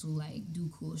parents who, like, do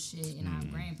cool shit, and I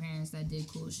have grandparents that did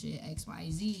cool shit, X, Y,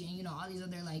 Z, and, you know, all these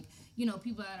other, like, you know,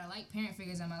 people that are, like, parent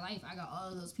figures in my life. I got all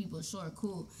of those people, sure,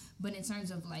 cool. But in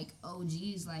terms of, like,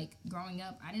 OGs, like, growing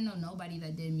up, I didn't know nobody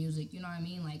that did music, you know what I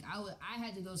mean? Like, I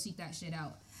had to go seek that shit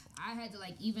out. I had to,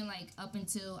 like, even, like, up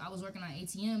until I was working on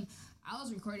ATM, I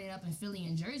was recording up in Philly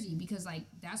and Jersey because, like,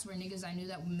 that's where niggas I knew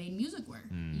that made music were.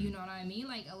 You know what I mean?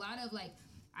 Like, a lot of, like,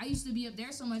 I used to be up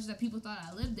there so much that people thought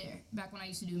I lived there back when I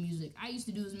used to do music. I used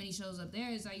to do as many shows up there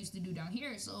as I used to do down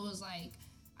here. So it was like,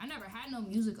 I never had no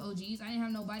music OGs. I didn't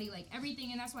have nobody, like,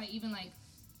 everything. And that's why even, like,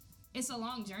 it's a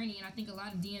long journey. And I think a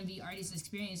lot of DMV artists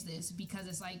experience this because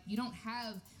it's like, you don't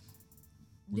have,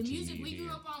 the music we grew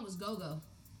up on was go-go.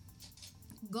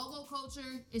 Go-go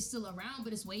culture is still around,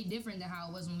 but it's way different than how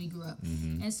it was when we grew up.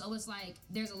 Mm-hmm. And so it's like,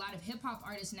 there's a lot of hip-hop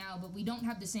artists now, but we don't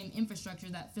have the same infrastructure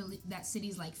that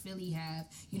cities like Philly have,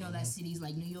 you know, that cities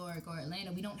like New York or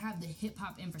Atlanta. We don't have the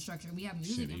hip-hop infrastructure. We have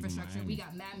music infrastructure. We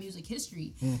got mad music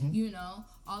history, you know,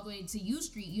 all the way to U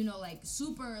Street, you know, like,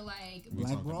 super, like,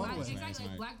 Black Broadway. Exactly,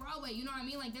 like Black Broadway, you know what I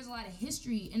mean? Like, there's a lot of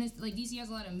history, and it's like, DC has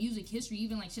a lot of music history,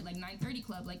 even like shit like 930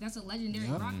 Club, like, that's a legendary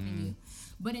rock venue.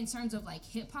 But in terms of, like,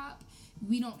 hip-hop,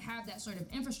 we don't have that sort of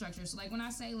infrastructure. So, like, when I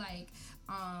say, like,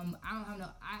 I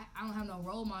don't have no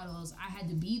role models, I had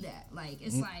to be that. Like,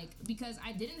 it's like, because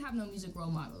I didn't have no music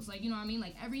role models. Like, you know what I mean?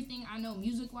 Like, everything I know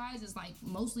music-wise is, like,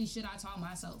 mostly shit I taught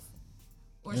myself.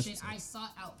 Or shit I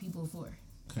sought out people for.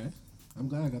 Okay. I'm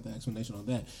glad I got the explanation on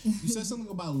that. You said something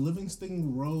about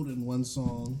Livingston Road in one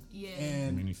song. Yeah.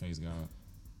 And Many Face God.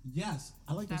 Yes,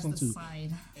 I like that That's song the too. side.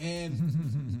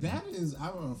 And that is, I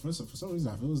don't know, for some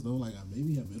reason I feel as though like I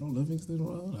maybe have been on Livingston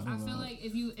Road. I I don't know. feel like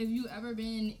if you ever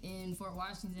been in Fort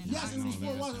Washington, Yes, it's it's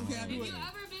Fort Washington. Okay, I if do you it.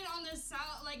 ever been on the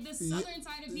south, like the southern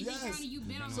side of PG Yes. County, you've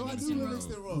been on So I do Livingston Road.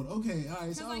 Livingston Road. Okay, all right.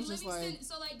 Because So I like was just Livingston, like,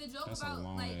 so like the joke That's a about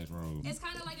long like ass road. it's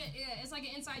kind of like it's like an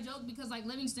inside joke because like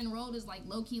Livingston Road is like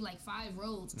low key like 5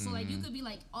 roads. So like you could be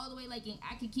like all the way like in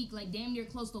Accokeek, like damn near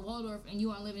close to Waldorf, and you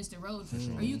on Livingston Road,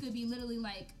 or you could be literally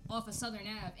like off of Southern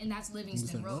Ave, and that's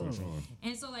Livingston Road. Road. Sure.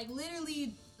 And so like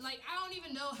literally like I don't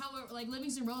even know how it, like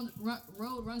Livingston Road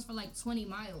runs for like 20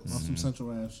 miles. on some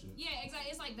Central Ave shit. Yeah, exactly.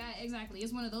 It's like that. Exactly.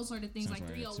 It's one of those sort of things, like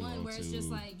Central Ave, 301, where it's just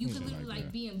 202, like you could shit literally like like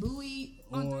that. be in Bowie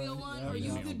on Or, 301, yeah, or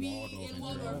you yeah. could be Waldorf in and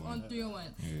Waldorf 301. on 301.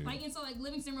 Yeah. Like, and so like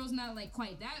Livingston Road's not like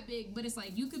quite that big, but it's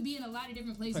like you could be in a lot of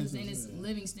different places, and it's yeah.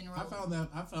 Livingston Road.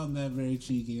 I found that very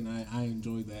cheeky, and I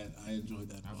enjoyed that. I enjoyed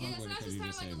that. I Yeah, fuck so with it that's 'cause just you kind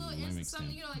of just like a said little Livingston.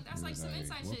 something, you know, like that's It like was some like,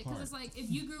 inside what shit, because it's part? like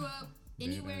if you grew up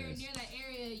anywhere ass. near that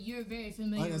area, you're very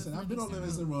familiar. Like I with said, I've been on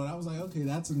Livingston Livingston Road. I was like, okay,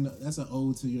 that's an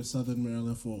ode to your Southern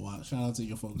Maryland Fort Watch. Shout out to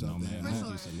your folks out No, there. man. For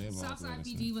I used to live sure. off Southside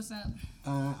Livingston. PG, what's up?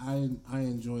 I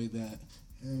enjoyed that.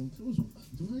 And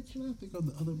can I think of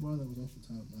the other bar that was off the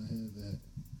top of my head that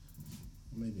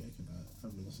maybe I cannot.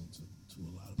 I've been listening to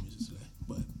a lot of music today,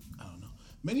 but I don't know.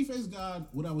 Many-Face God,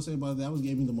 what I would say about that was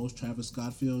gave me the most Travis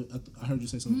Scott feel. I heard you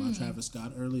say something about Travis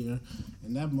Scott earlier,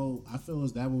 and that I feel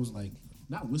as that was like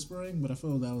not whispering, but I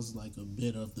feel that was like a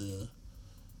bit of the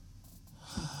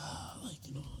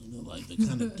like like the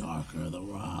kind of darker, the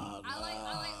rock. I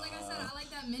like I said, I like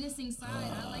that menacing side.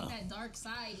 I like that dark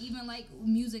side. Even like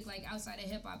music, like outside of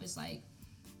hip hop, it's like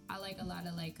I like a lot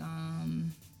of like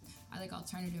I like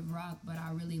alternative rock, but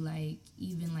I really like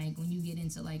even like when you get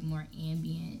into like more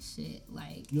ambient shit,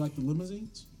 like You like the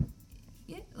Limousines?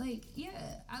 yeah,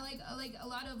 I like a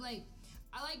lot of like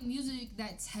I like music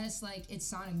that tests like its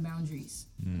sonic boundaries.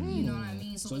 You know what I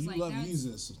mean? So it's you like love that's-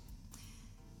 Jesus.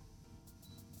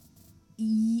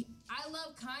 I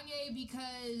love Kanye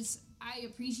because I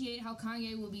appreciate how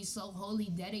Kanye will be so wholly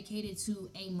dedicated to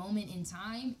a moment in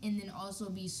time, and then also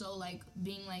be so like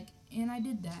being like, and I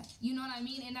did that. You know what I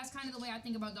mean? And that's kind of the way I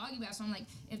think about Doggy Bag. So I'm like,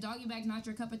 if Doggy Bag's not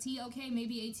your cup of tea, okay,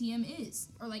 maybe ATM is,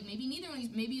 or like maybe neither one.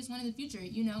 Maybe it's one in the future.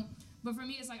 You know. But for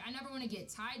me, it's like I never want to get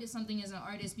tied to something as an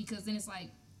artist, because then it's like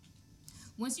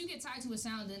once you get tied to a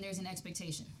sound, then there's an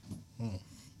expectation.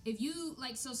 If you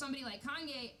like, so somebody like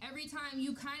Kanye, every time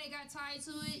you kind of got tied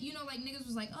to it, you know, like niggas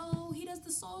was like, oh, he does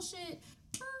the soul shit,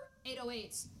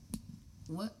 808s.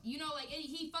 What? You know, like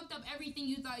he fucked up everything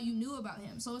you thought you knew about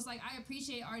him. So it's like I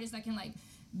appreciate artists that can like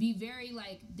be very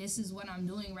like, this is what I'm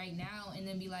doing right now, and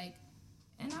then be like,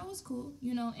 and that was cool,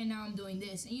 you know, and now I'm doing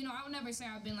this. And you know, I would never say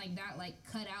I've been like that, like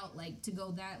cut out, like to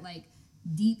go that like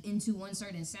deep into one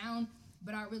certain sound.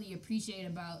 But I really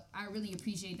appreciate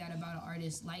that about an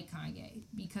artist like Kanye,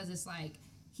 because it's like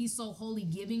he's so wholly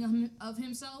giving of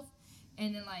himself,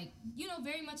 and then like, you know,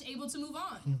 very much able to move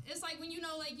on. It's like when you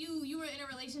know, like you were in a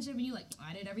relationship and you like,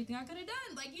 I did everything I could have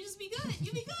done. Like you just be good.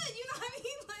 You be good. You know what I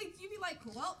mean? Like you be like,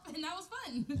 well, and that was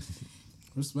fun.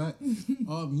 Respect.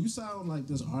 You sound like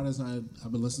this artist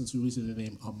I've been listening to recently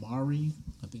named Amari.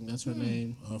 I think that's her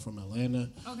name, from Atlanta.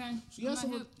 Okay. She has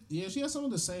some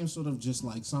of the same sort of just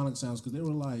like sonic sounds, because they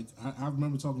were like, I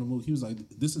remember talking to Mook. He was like,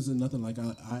 this isn't nothing like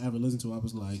I ever listened to. I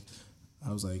was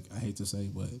like, I hate to say,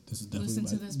 but this is definitely Listen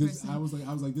to like this person.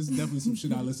 I was like, this is definitely some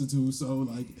shit I listen to. So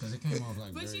like, Because it came off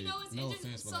like But very, you know, it's no just-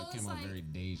 offense, but so like, it it's came off like- very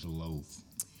Dej Loaf.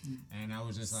 And I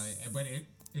was just like, but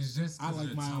it's just I 'cause of like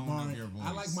the my tone Amari. of your voice.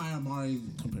 I like my Amari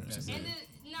comparison. That's And it. then,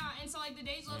 and so like the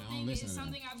Dej Loaf I don't thing listen is to them.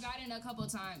 something I've gotten a couple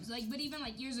times. Like, but even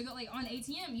like years ago, like on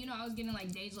ATM, you know, I was getting like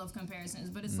Dej Loaf comparisons.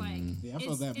 But it's like, Yeah, I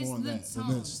felt that it's more on the that than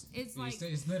tone. this. It's like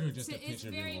It's literally just a it's picture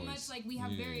of your very voice. much like we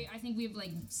have Yeah. I think we have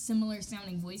like similar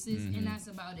sounding voices, and that's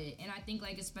about it. And I think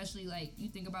like especially like you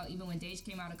think about even when Dej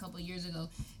came out a couple years ago,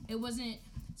 it wasn't.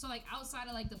 So like outside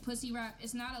of like the pussy rap,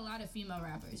 it's not a lot of female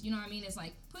rappers. You know what I mean? It's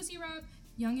like pussy rap,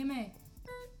 Young M.A.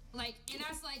 Like, and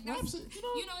that's like, that's, Rhapsody,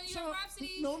 you know, you have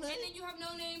Rhapsody, No and Name. then you have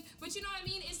No Name, but you know what I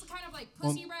mean? It's kind of like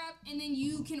pussy rap, and then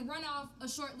you can run off a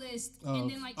short list, and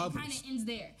then like it others. kind of ends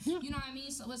there. Yeah. You know what I mean?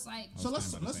 So it's like, So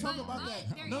let's But talk about but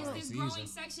that. there is No, no. this Caesar. growing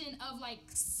section of like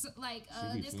She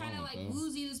be this kind of flowing, like though.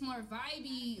 woozy, this more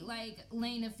vibey like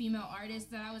lane of female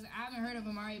artists that I haven't heard of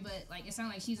Amari, but like it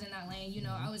sounds like she's in that lane. You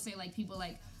know, I would say like people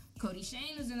like Cody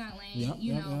Shane is in that lane. Yep,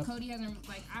 you yep, know, yep. Cody hasn't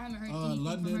like I haven't heard anything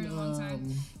London, from her in a long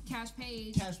time. Cash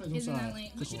Page I'm is in that sorry.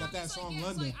 lane. Because But you know, got that it's song like, yeah,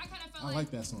 London. it's like I kind of felt I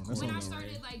like that song. That when song I is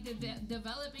started great. like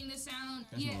developing the sound,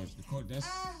 That's yeah, more, that's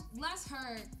less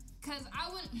her, cause I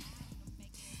wouldn't.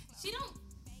 She don't.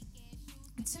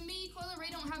 To me, Coyle Ray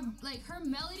don't have like her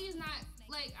melody is not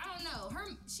like I don't know.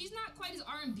 She's not quite as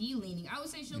R&B leaning. I would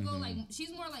say she'll go like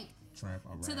she's more like Trap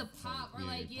or to the rap, pop or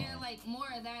like pop. like more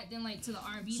of that than like to the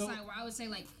R&B So- side where I would say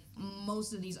like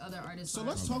most of these other artists. So are.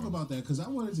 let's talk about that because I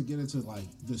wanted to get into like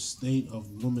the state of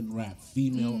women rap,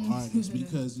 female artists,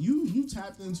 because you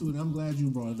tapped into it. I'm glad you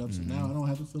brought it up, so now I don't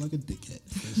have to feel like a dickhead.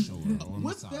 For sure.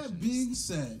 With that being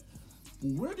said,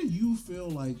 where do you feel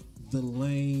like the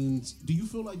lanes? Do you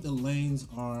feel like the lanes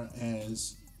are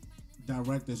as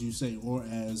direct as you say, or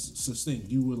as succinct?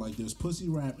 You were like, there's pussy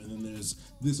rap, and then there's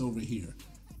this over here.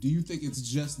 Do you think it's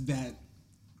just that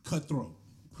cutthroat,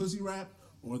 pussy rap,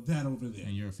 or that over there?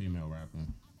 And you're a female rapper.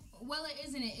 Well, it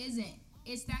isn't. It isn't.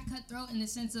 It's that cutthroat in the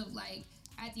sense of like,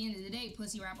 at the end of the day,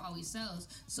 pussy rap always sells.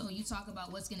 So you talk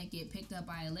about what's gonna get picked up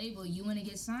by a label. You want to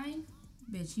get signed,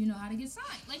 bitch. You know how to get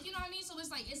signed. Like, you know what I mean? So it's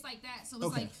like that. So it's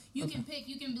Okay. like you can pick.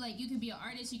 You can be like, you can be an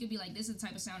artist. You could be like, this is the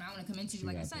type of sound I want to come into.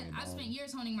 Like I said, I've spent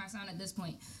years honing my sound at this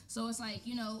point. So it's like,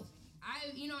 and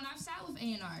I've sat with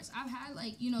A&Rs. I've had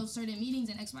like, certain meetings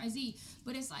and XYZ.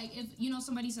 But it's like if,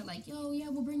 somebody said like, yo, yeah,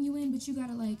 we'll bring you in, but you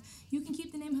gotta like, you can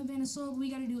keep the name Havana Soul, but we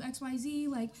gotta do XYZ.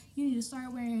 Like, you need to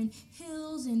start wearing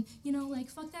heels and, like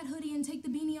fuck that hoodie and take the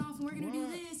beanie off and we're gonna do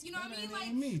this. You know what I mean?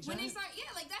 Like when they start,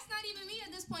 like that's not even me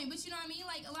at this point. But you know what I mean?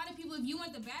 Like a lot of people, if you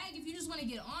want the bag, if you just want to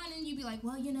get on and you be like,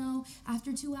 well,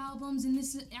 after 2 albums and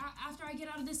this, after I get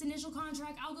out of this initial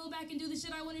contract, I'll go back and do the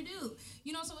shit I want to do.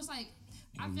 So it's like,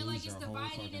 I feel like it's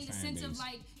divided in the sense of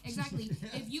like, exactly,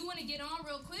 if you want to get on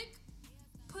real quick,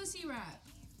 pussy rap,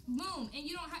 boom, and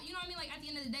you don't have, you know what I mean? Like at the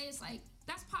end of the day, it's like,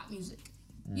 that's pop music.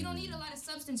 You don't need a lot of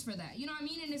substance for that. You know what I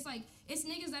mean? And it's like, it's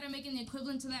niggas that are making the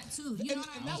equivalent to that too. You know what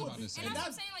I mean? I was about to say. And that's what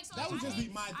I'm saying. Like, so that like, would just be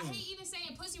my I thing. hate even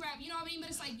saying pussy rap. You know what I mean? But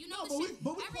it's like, the but shit. we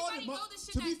called Everybody it, know the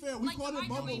shit. to be fair, we like called it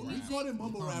mumble. We called it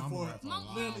mumble rap for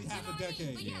literally half a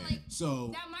decade. But yeah, like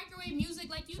So that microwave music,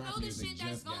 like Trap the music shit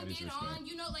that's just got gonna its get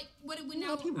respect. on. Like what it would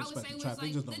now. people I would respect say the was trap, they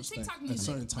like just don't the respect TikTok a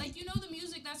certain music. type. Like the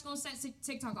music that's gonna set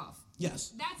TikTok off.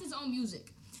 Yes. That's his own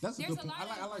music. That's a There's good point.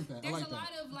 I like that. There's I like a that. lot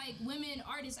of like women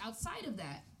artists outside of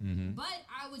that, but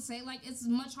I would say like it's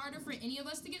much harder for any of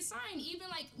us to get signed. Even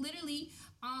like literally,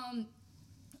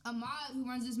 Ahmad, who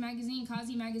runs this magazine,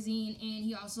 Kazi Magazine, and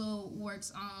he also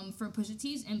works for Pusha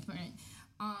T's imprint.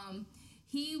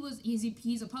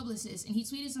 He's a publicist, and he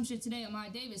tweeted some shit today.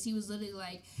 Ahmad Davis, he was literally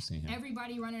like,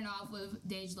 everybody running off with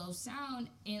Dej Loaf's sound,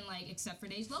 and like except for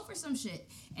Dej Loaf or some shit,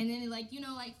 and then like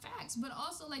like facts, but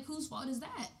also like whose fault is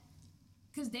that?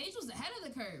 Because Dej was ahead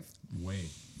of the curve. Wait.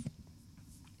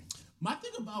 My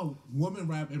thing about woman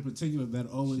rap in particular that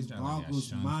always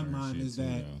boggles my mind is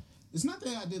that it's not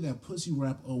the idea that pussy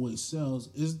rap always sells,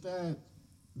 is that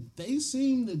they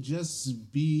seem to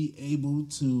just be able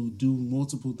to do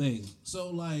multiple things. So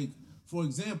like, for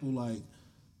example, like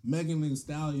Megan Thee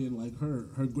Stallion, like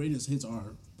her greatest hits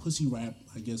are pussy rap,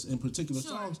 I guess, in particular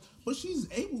songs, but she's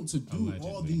able to do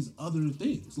all these other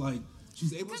things. Like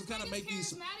she's able to kind of make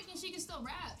these. Charismatic and she can still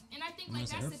rap, and I think like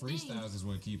that's her the thing. freestyles is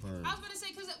what keep her. I was gonna say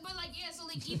but like so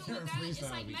like even with that, it's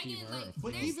like Megan like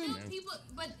But there's even still people,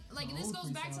 but like this goes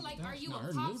back to like, are you a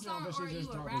her pop new star joint that or are she you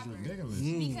just a dropped was rapper? ridiculous.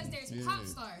 Because there's pop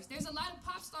stars. There's a lot of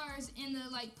pop stars in the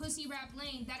like pussy rap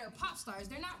lane that are pop stars.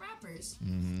 They're not rappers.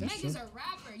 Megan's a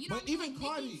rapper. You know But what I mean? even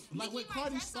Cardi, Nicki like when might Cardi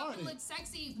dress up and started, look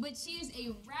sexy, but she is a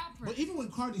rapper. but even when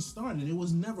Cardi started, it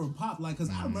was never pop. Like, cause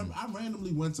I remember I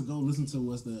randomly went to go listen to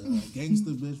what's the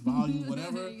Gangsta Bitch Volume,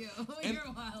 whatever. There you go. And You're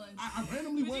wildin'. I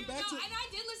randomly went back to. And I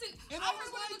did listen. And I I heard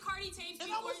was one like- of the Cardi tapes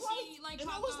And I before was she like, like and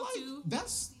I popped was off like, too.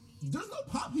 there's no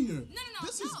pop here. No,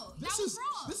 This that is was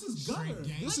wrong. This is gutter. Straight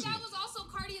gang This But is, that was also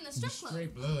Cardi in the strip club.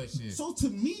 Straight blood shit. so to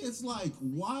me, it's like,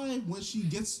 why when she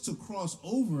gets to cross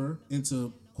over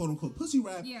into quote unquote pussy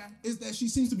rap, Yeah. is that she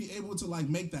seems to be able to like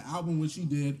make the album when she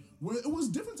did, where it was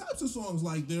different types of songs.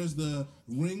 Like there's the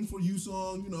Ring for You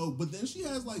song, but then she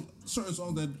has like certain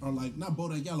songs that are like not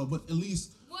Bodak Yellow, but at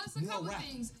least Well, it's a more couple rap.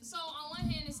 things. So on one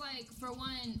hand, it's like for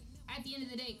one, at the end of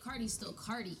the day, Cardi's still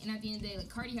Cardi, and at the end of the day, like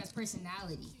Cardi has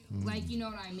personality. Like you know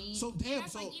what I mean? So damn, And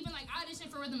that's so- like even like I auditioned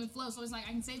for Rhythm and Flow, so it's like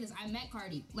I can say this. I met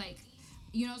Cardi, like.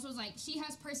 So it's like she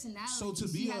has personality. So to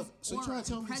be she a, has so you aura trying to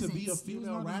tell and me to be a presence.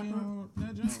 female rapper?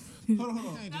 That joint. Hold on. You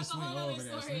can't That's just a swing whole over other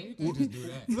that. story. You can't just do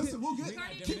that. Listen, we'll get.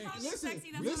 Cardi Keep- is probably listen,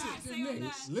 sexy. That's listen, what I say on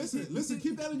that. Listen,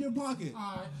 keep that in your pocket.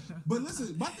 But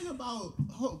listen, my thing about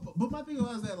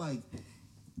is that like,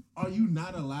 are you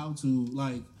not allowed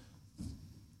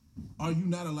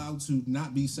to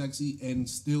not be sexy and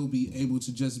still be able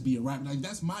to just be a rapper? Like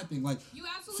that's my thing. Like You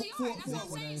absolutely for- are. That's what I'm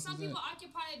for- saying. Some people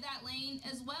occupy that lane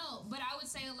as well. But I would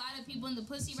say a lot of people in the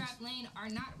pussy rap lane are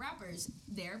not rappers.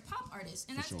 They're pop artists.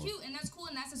 And that's cute and that's cool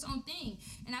and that's its own thing.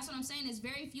 And that's what I'm saying. There's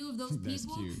very few of those That's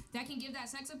people cute. that can give that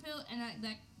sex appeal and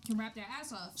that can rap their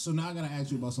ass off. So now I gotta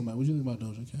ask you about somebody. What do you think about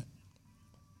Doja Cat?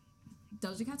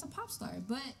 Doja Cat's a pop star,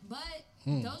 but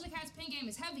Doja Cat's pen game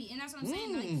is heavy, and that's what I'm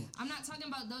saying. Like, I'm not talking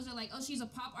about Doja like, oh, she's a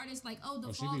pop artist, like, oh,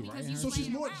 the fall because he's so playing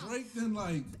she's more around. Drake than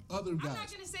like other guys. I'm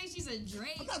not gonna say she's a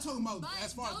Drake. I'm not talking about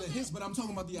as far as the hits, but I'm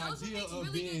talking about the idea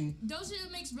of being.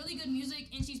 Doja makes really good music,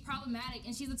 and she's problematic,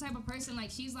 and she's the type of person like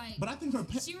she's like. But I think her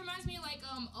she reminds me of like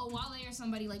a Wale or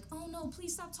somebody like, oh no,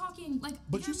 please stop talking. Like,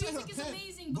 but your you said music her is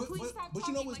amazing, but please stop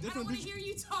talking. You know what's like, different? I don't want to hear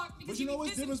you talk because but you know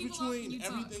what's different between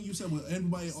everything you said with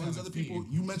everybody, all these other people.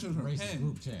 You mentioned her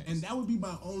pen. And that would be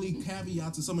my only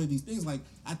caveat to some of these things. Like,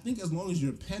 I think as long as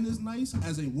your pen is nice,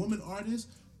 as a woman artist,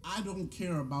 I don't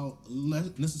care about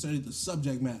necessarily the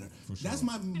subject matter. Sure. That's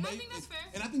my and I think that's fair.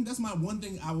 And I think that's my one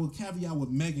thing I will caveat with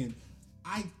Megan.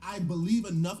 I believe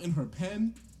enough in her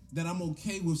pen that I'm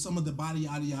okay with some of the body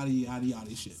yada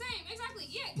shit. Same, exactly.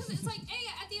 Yeah, because it's like, hey,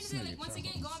 at the end of the day, like, once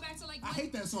again, going back to like. I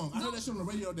hate that song. I heard that shit on the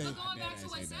radio today. But going back to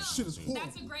what sells, shit is horrible.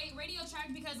 that's a great radio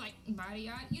track because like body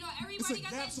yada, you know, everybody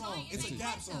got that joint. It's a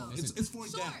Gap song. It's for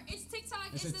sure, Gap. it's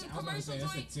TikTok. It's a commercial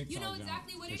joint. You know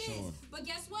exactly what it is. But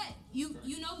guess what? You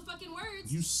know the fucking words.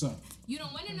 You suck. You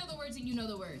don't want to know the words, and you know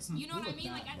the words. You know what I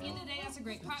mean? Like at the end of the day, that's a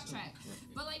great pop track.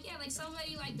 But like yeah, like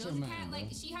somebody like Doja Cat,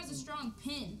 like she has a strong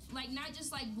pen. Like not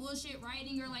just like bullshit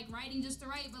writing or like writing just to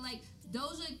write, but like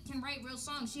Doja can write real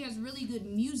songs. She has really good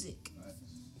music.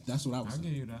 That's what I was saying.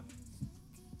 I'll give you that.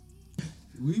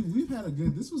 We've had a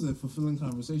good. This was a fulfilling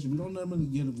conversation. We don't normally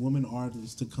get women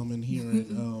artists to come in here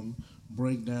and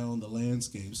break down the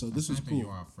landscape. So this was cool.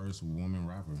 You're our first woman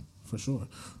rapper for sure.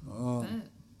 Cool.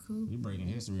 You're breaking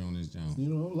history on this jump. You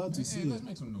know, I'd love to see let's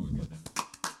make some noise.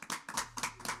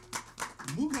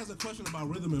 Mook has a question about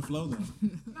rhythm and flow, though.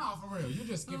 No, for real. You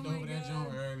just skipped over that joint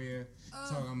earlier,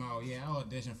 talking about I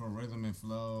auditioned for rhythm and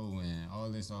flow and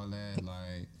all this, all that.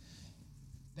 Like,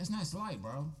 that's not slight,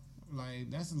 bro. Like,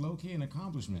 that's low key an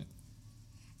accomplishment.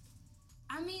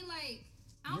 I mean, like,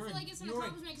 I don't feel like it's an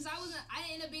accomplishment because I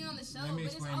didn't end up being on the show. Let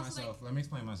me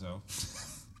explain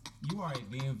myself. You are a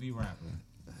DMV rapper.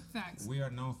 Facts. We are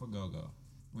known for go-go.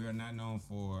 We are not known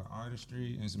for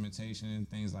artistry, instrumentation,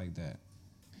 things like that.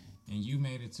 And you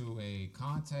made it to a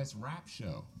contest rap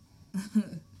show.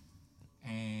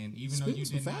 And even though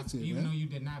you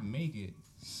did not make it,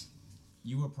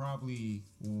 you were probably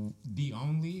the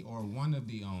only or one of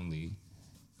the only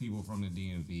people from the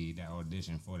DMV that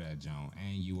auditioned for that joint,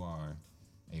 and you are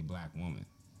a black woman.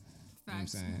 Facts. You know what I'm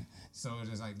saying? So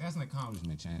it's just like, that's an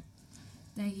accomplishment, champ.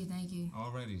 Thank you.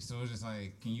 Already. So it's just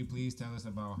like, can you please tell us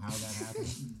about how that happened?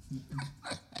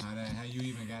 how you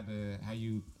even got how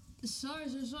you... Sure. All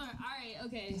right,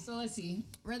 okay. So let's see.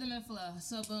 Rhythm and flow.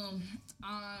 So boom.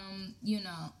 I'm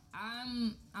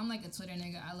like a Twitter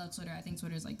nigga. I love Twitter. I think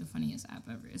Twitter is like the funniest app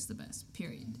ever. It's the best.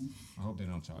 Period. I hope they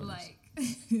don't charge us. Like,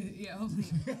 yeah, hopefully.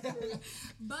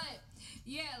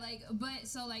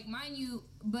 Mind you,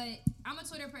 but I'm a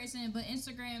Twitter person, but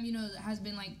Instagram, has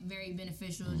been like very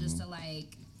beneficial just to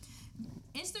like.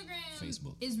 Instagram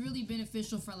is really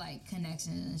beneficial for like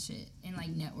connections and shit and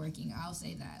like networking. I'll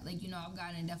say that. Like, I've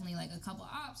gotten definitely like a couple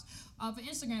ops off of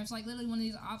Instagram. So like literally one of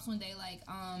these ops one day, like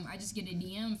I just get a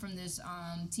DM from this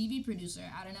TV producer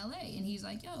out in LA, and he's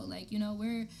like, yo, like,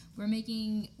 we're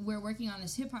working on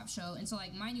this hip hop show. And so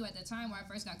like, mind you, at the time where I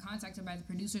first got contacted by the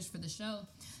producers for the show,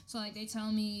 so like they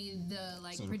tell me the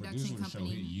like production company.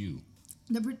 Show hit you.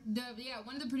 One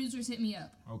of the producers hit me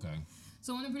up. Okay.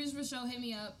 So one of the producers for the show hit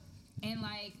me up. And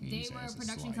like they were a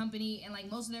production company, and like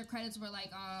most of their credits were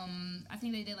like I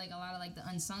think they did like a lot of like the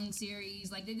Unsung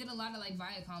series, like they did a lot of like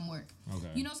Viacom work.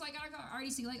 Okay. So like I already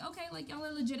see like, okay, like y'all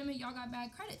are legitimate, y'all got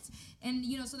bad credits, and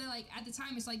so they're like at the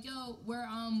time it's like, yo,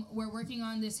 we're working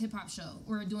on this hip hop show,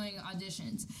 we're doing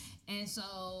auditions, and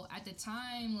so at the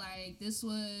time like this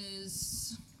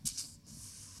was.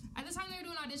 At the time they were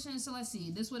doing auditions, so let's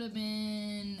see, this would have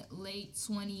been late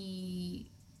 20.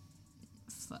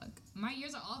 Fuck. My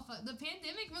years are all fucked. The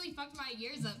pandemic really fucked my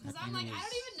years up because I'm like, I don't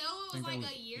even know it was like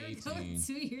a year 18. ago,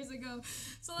 2 years ago.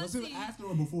 So let's see. Was it after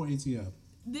or before ATM?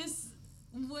 This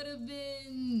would have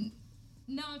been.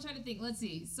 No, I'm trying to think. Let's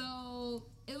see. So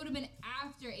it would have been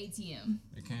after ATM.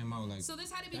 It came out like. So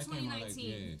this had to be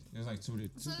 2019. It was like 2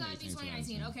 So that would be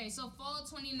 2019. Okay, so fall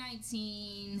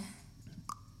 2019.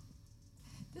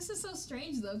 This is so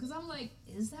strange though, because I'm like,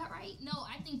 is that right? No,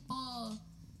 I think fall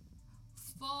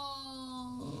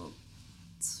 2019.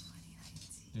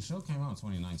 The show came out in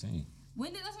 2019.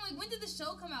 When did the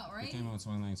show come out, right? It came out in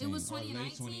 2019. It was 2019?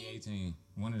 Late 2018.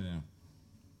 One of them.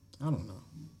 I don't know.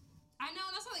 I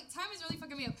know, that's why like time is really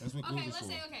fucking me up. That's what okay, let's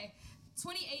say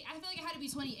 28. I feel like it had to be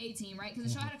 2018, right?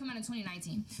 Because the show had to come out in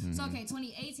 2019. Mm-hmm. So okay,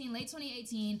 2018, late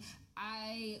 2018.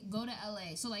 I go to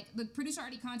LA. So like the producer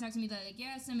already contacted me. They're like,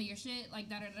 yeah, send me your shit. Like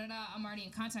I'm already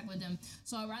in contact with them.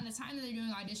 So around the time that they're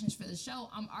doing auditions for the show,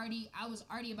 I was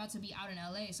already about to be out in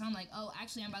LA. So I'm like, oh,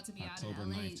 actually, I'm about to be October out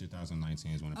in LA. 9th,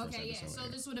 2019 is when it first Okay, yeah. episode So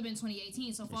aired. this would have been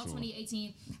 2018. So fall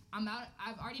 2018, I'm out.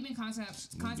 I've already been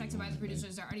contacted by the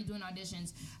producers. They're already doing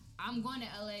auditions. I'm going to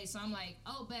LA, so I'm like,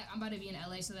 oh, bet, I'm about to be in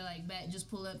LA. So they're like, bet,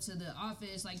 just pull up to the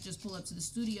office, like, just pull up to the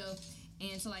studio.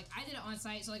 And so, like, I did it on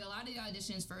site. So, like, a lot of the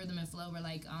auditions for Rhythm and Flow were,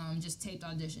 like, just taped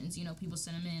auditions. You know, people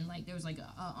sent them in. Like, there was, like,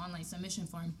 a online submission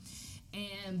form.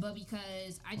 But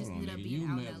because I just ended up being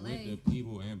out in LA. You met with the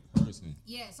people in person.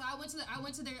 Yeah, so I went to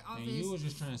their office. And you was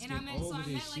just trying to skip over this shit.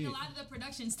 I met, like, a lot of the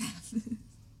production staff.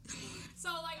 So,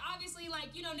 like, obviously, like,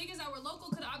 you know, niggas that were local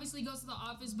could obviously go to the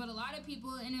office, but a lot of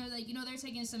people, and it was like, you know, they're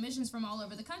taking submissions from all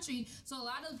over the country, so a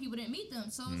lot of the people didn't meet them.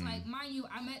 So it's like, mind you,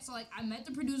 I met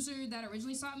the producer that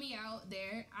originally sought me out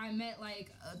there. I met,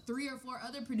 like, 3 or 4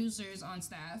 other producers on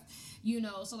staff, you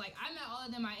know, so, like, I met all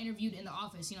of them. I interviewed in the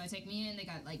office, you know, they take me in, they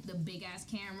got, like, the big-ass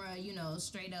camera, you know,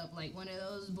 straight up, like, one of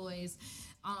those boys,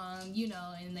 you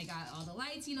know, and they got all the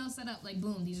lights, you know, set up, like,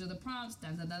 boom, these are the prompts,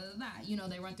 da-da-da-da-da, you know,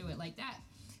 they run through it like that.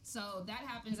 So that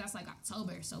happens, that's like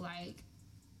October. So like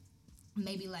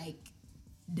maybe like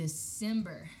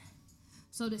December.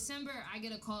 So December I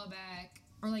get a call back,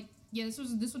 or like, yeah, this would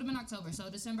have been October. So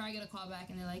December I get a call back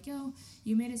and they're like, yo,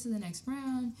 you made it to the next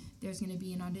round. There's gonna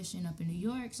be an audition up in New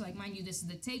York. So like, mind you, this is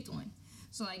the taped one.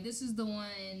 So like, this is the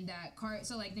one that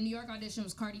so like the New York audition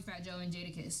was Cardi, Fat Joe, and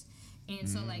Jadakiss. And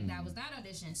so like that was that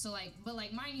audition. So like, but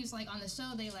like mind you, it's like on the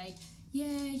show they like, yeah,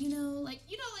 you know, like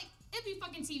it'd be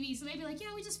fucking TV, so they'd be like,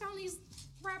 yeah, we just found these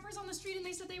rappers on the street and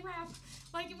they said they rap.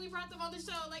 Like, and we brought them on the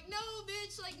show. Like, no,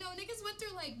 bitch. Like, no, niggas went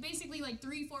through, like, basically, like,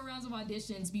 3-4 rounds of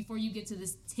auditions before you get to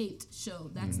this taped show.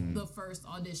 That's the first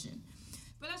audition.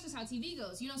 But that's just how TV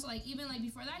goes, you know? So, like, even, like,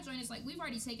 before that joint, it's like, we've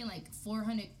already taken, like,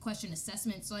 400 question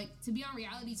assessments. So, like, to be on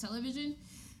reality television,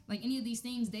 like, any of these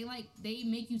things, they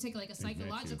make you take, like, a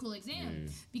psychological exam.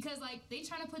 Yeah. Because, like, they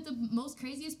trying to put the most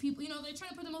craziest people, you know, they're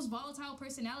trying to put the most volatile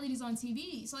personalities on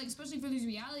TV. So, like, especially for these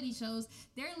reality shows,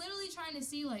 they're literally trying to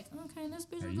see, like, okay, this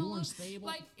bitch is gonna look unstable?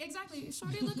 Like, exactly,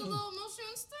 shorty look a little emotionally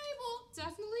unstable.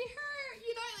 Definitely her.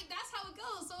 You know, like, that's how it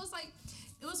goes. So, it's like,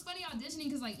 it was funny auditioning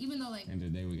because, like, even though, like... And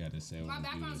today we got to say... My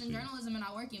background's in journalism and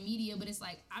I work in media, but it's,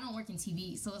 like, I don't work in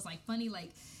TV. So, it's, like, funny,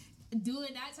 like...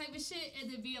 doing that type of shit and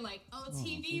then being like, oh,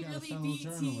 TV really beat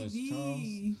TV.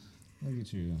 Charles. Look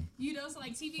at you. You know, so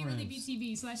like TV really beat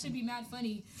TV, so that should be mad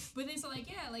funny. But then so like,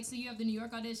 yeah, like so you have the New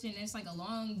York audition and it's like a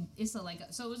long, so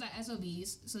it was at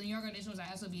SOBs. So the New York audition was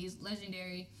at SOBs,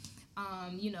 legendary,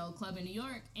 you know, club in New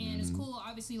York. And it's cool,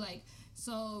 obviously, like,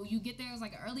 so you get there, it was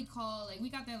like an early call, like we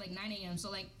got there like 9 a.m.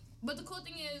 So like, but the cool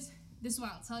thing is, this is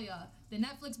what I'll tell y'all, the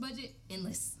Netflix budget,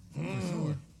 endless. For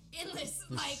sure. Endless.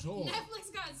 Like, sure.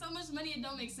 Netflix got so much money it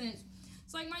don't make sense.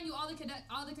 So like, mind you, all the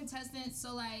contestants,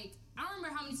 so like, I don't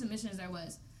remember how many submissions there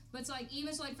was, but so like,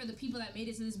 even so like for the people that made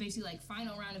it to this basically like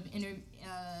final round of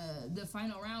the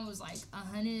final round was like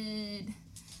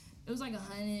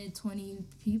 120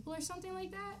 people or something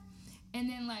like that. And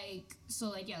then like, so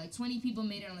like, yeah, like 20 people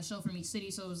made it on the show from each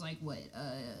city. So it was like what,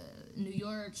 New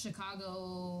York,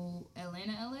 Chicago,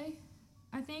 Atlanta, LA,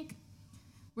 I think,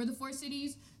 were the 4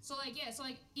 cities. So like, yeah, so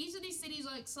like each of these cities,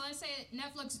 like, so let's say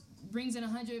Netflix brings in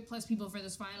 100 plus people for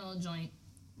this final joint.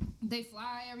 They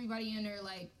fly everybody in there,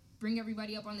 like bring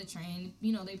everybody up on the train.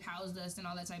 You know, they've housed us and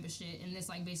all that type of shit. And it's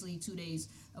like basically 2 days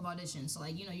of audition. So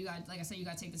like, you know, you got, like I said, you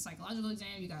got to take the psychological exam,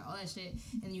 you got all that shit,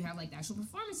 and then you have like the actual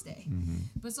performance day.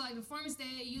 But so like performance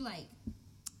day, you like,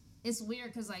 it's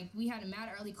weird because like we had a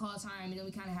mad early call time and then we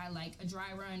kind of had like a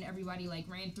dry run. Everybody like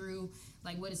ran through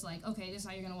like what it's like, okay, this is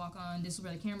how you're gonna walk on, this is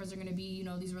where the cameras are gonna be, you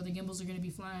know, these are where the gimbals are gonna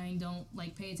be flying, don't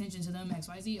like pay attention to them,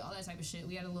 XYZ, all that type of shit.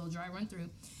 We had a little dry run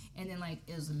through and then like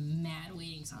it was a mad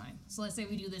waiting time. So let's say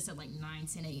we do this at like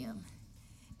 9-10 a.m.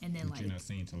 and then like you're not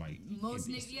seen to like most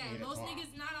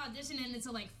niggas not auditioning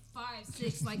until like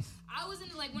 5-6. Like I was in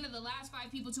like one of the last 5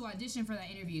 people to audition for that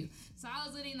interview, so I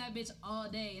was letting that bitch all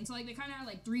day. And so like they kind of had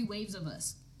like 3 waves of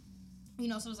us, you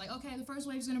know. So it's like, okay, the first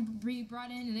wave's gonna be brought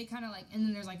in, and they kind of like, and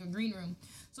then there's like a green room.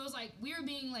 So it's like we were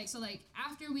being like, so like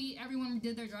after everyone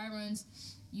did their dry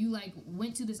runs, you like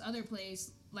went to this other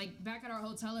place, like back at our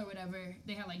hotel or whatever.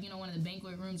 They had like, you know, one of the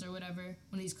banquet rooms or whatever, one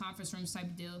of these conference rooms type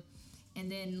of deal. And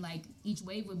then like each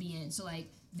wave would be in. So like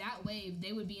that wave,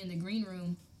 they would be in the green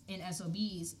room in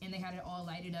SOBs, and they had it all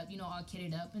lighted up, you know, all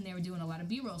kitted up, and they were doing a lot of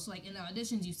B-roll. So like in the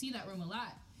auditions, you see that room a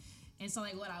lot. And so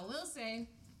like what I will say,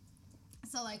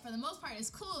 so like for the most part, it's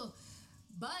cool,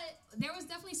 but there was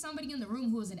definitely somebody in the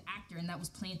room who was an actor, and that was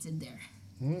planted there.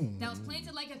 that was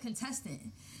planted like a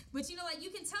contestant. But you know, like,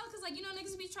 you can tell because, like, you know,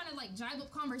 niggas be trying to like jive up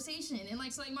conversation, and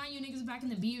like, so like, mind you, niggas back in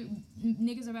the beat,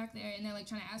 niggas are back there, and they're like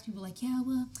trying to ask people like, yeah,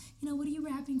 well, you know, what are you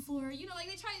rapping for? You know, like,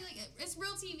 they try like, it's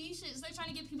real TV shit. So they're trying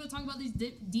to get people to talk about this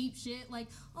deep shit, like,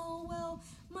 oh well,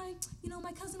 my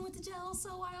cousin went to jail,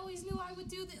 so I always knew I would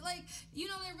do that. Like, you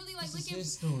know, they're really like looking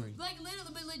his story, like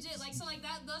little bit legit, like, so like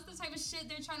that's the type of shit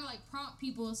they're trying to like prompt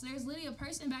people. So there's literally a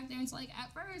person back there, and so like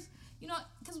at first, you know,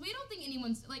 because we don't think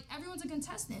anyone's like, everyone's a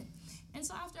contestant. And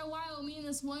so after a while, me and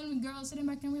this one girl sitting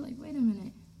back there, we're like, wait a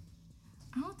minute.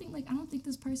 I don't think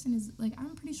this person is, like,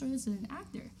 I'm pretty sure this is an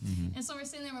actor. Mm-hmm. And so we're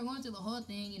sitting there, we're going through the whole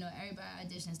thing, you know, everybody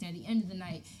auditions near the end of the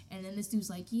night. And then this dude's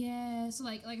like, yeah. So,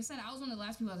 like I said, I was one of the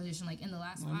last people to audition, like, in the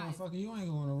last 5. Motherfucker, you ain't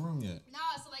going to the room yet. Nah,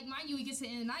 so, like, mind you, we get to the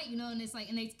end of the night, you know, and it's like,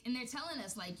 and they're telling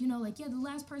us, like, you know, like, yeah, the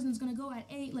last person's gonna go at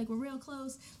 8, like, we're real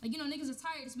close. Like, you know, niggas are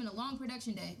tired. It's been a long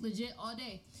production day, legit, all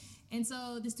day. And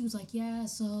so this dude's like, yeah,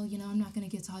 so, you know, I'm not going to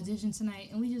get to audition tonight.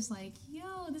 And we just like,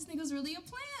 yo, this nigga's really a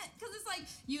plant. Because it's like,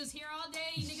 you was here all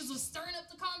day, niggas was stirring up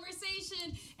the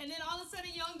conversation, and then all of a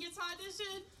sudden, you don't get to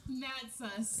audition? Mad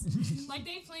sus. Like,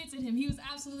 they planted him. He was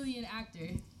absolutely an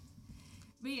actor.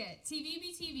 But yeah, TV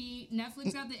be TV.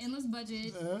 Netflix got the endless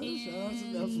budget. Shout out to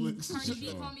Netflix. Cardi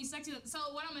B called me sexy. So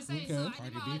what I'm going to say, so I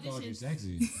did my Cardi B called you audition.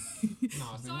 sexy.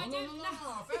 No,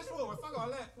 fast forward. Fuck all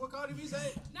that. What Cardi B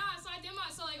say? Nah, so I did my,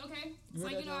 so like, okay. It's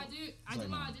like, you know, I did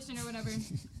my audition or whatever.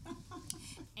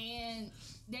 And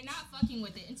they're not fucking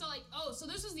with it. And so like, oh, so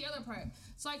this was the other part.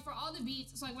 So like, for all the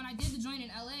beats, so like when I did the joint in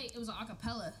LA, it was an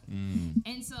acapella.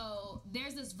 And so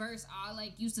there's this verse I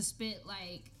like used to spit,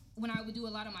 like, when I would do a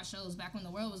lot of my shows back when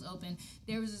the world was open,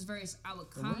 there was this verse I would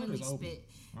commonly spit.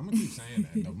 I'm gonna keep saying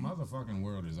that. The motherfucking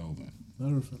world is open.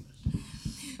 Let her finish.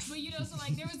 But you know, so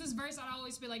like there was this verse I'd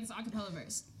always spit, like this acapella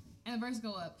verse, and the verse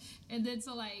go up, and then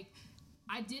so like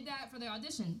I did that for the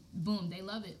audition. Boom, they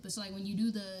love it. But so like when you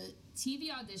do the TV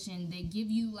audition, they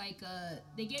give you like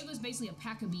they gave us basically a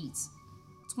pack of beats,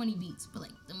 20 beats, but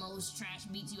like the most trash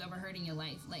beats you ever heard in your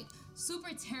life, like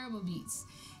super terrible beats.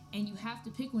 And you have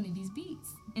to pick one of these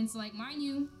beats. And so, like, mind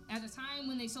you, at the time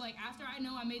when so, like, after I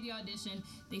know I made the audition,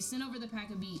 they sent over the pack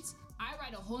of beats. I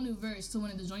write a whole new verse to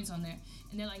one of the joints on there.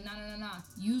 And they're like, nah.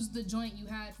 Use the joint you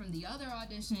had from the other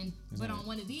audition, but on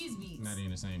one of these beats. Not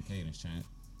even the same cadence, champ.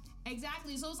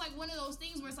 Exactly. So, it's like one of those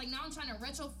things where it's like, now I'm trying to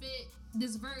retrofit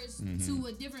this verse to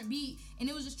a different beat. And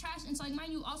it was just trash. And so, like,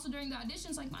 mind you, also during the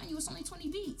auditions, like, mind you, it's only 20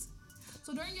 beats.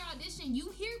 So, during your audition, you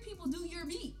hear people do your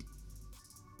beat.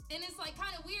 And it's like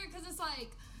kind of weird because it's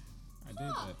like,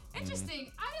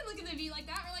 interesting. I didn't look at the beat like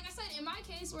that. Or like I said, in my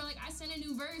case, where like I sent a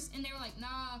new verse and they were like,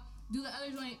 nah, do the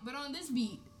other joint, but on this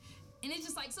beat. And it's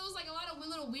just like, so it was like a lot of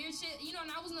little weird shit, you know, and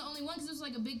I wasn't the only one because it was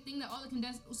like a big thing that all the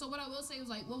contestants. So what I will say was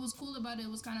like, what was cool about it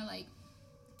was kind of like,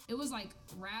 it was like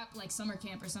rap, like summer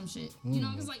camp or some shit. You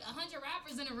know, because like 100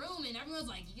 rappers in a room and everyone's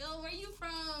like, yo, where you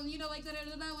from? You know, like,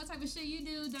 what type of shit you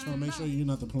do? Trying to make sure you're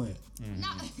not the plant.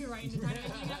 Nah, right, trying to make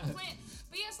sure you're not the plant.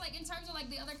 But yes, like, in terms of, like,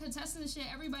 the other contestants and shit,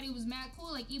 everybody was mad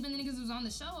cool. Like, even the niggas who was on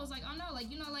the show, I was like, oh, no, like,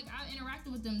 you know, like, I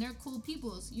interacted with them. They're cool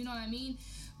peoples. You know what I mean?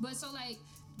 But so, like,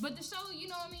 but the show, you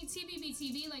know what I mean?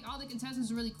 TV, like, all the contestants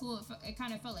were really cool. It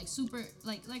kind of felt, like, super,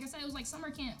 like I said, it was like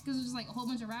summer camp. Because it was just, like, a whole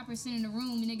bunch of rappers sitting in the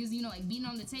room. And niggas, you know, like, beating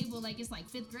on the table. Like, it's, like,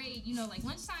 5th grade, you know, like,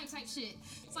 lunchtime type shit.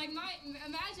 It's like,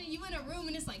 imagine you in a room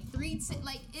and it's, like, it's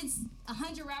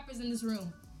 100 rappers in this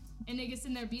room. And niggas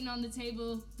sitting there beating on the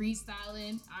table,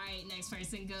 freestyling. All right, next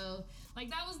person go. Like,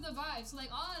 that was the vibe. So,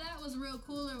 like, all of that was real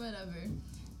cool or whatever.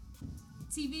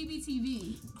 TV be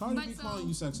TV. Cardi B calling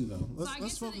you sexy, though.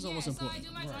 Let's focus on what's important. So I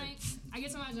do my joint. I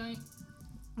get to my joint.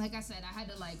 Like I said, I had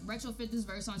to, like, retrofit this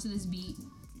verse onto this beat.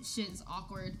 Shit's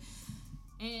awkward.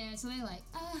 And so they like,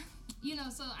 you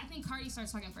know, so I think Cardi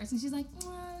starts talking first. And she's like, I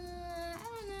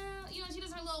don't know. You know, she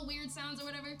does her little weird sounds or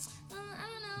whatever. I don't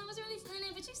know. I wasn't really feeling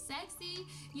it, but you're sexy.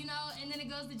 You know, and then it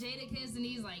goes to Jadakiss, and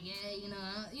he's like, yeah, you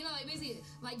know, like, basically,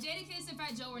 like, Jadakiss and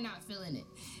Fat Joe were not feeling it.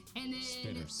 And then,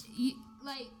 Spitters.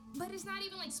 Like, but it's not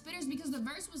even, like, spitters because the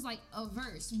verse was, like, a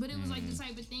verse. But it was, like, the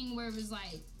type of thing where it was,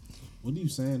 like... What are you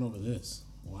saying over this?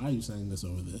 Why are you saying this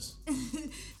over this? But it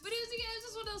was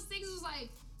just one of those things. It was,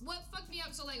 like, what fucked me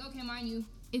up? So, like, okay, mind you,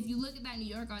 if you look at that New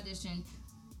York audition,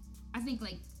 I think,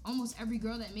 like, almost every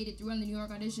girl that made it through on the New York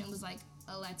audition was, like,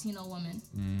 a Latino woman.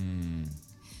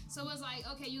 So it was like,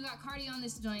 okay, you got Cardi on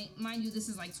this joint. Mind you, this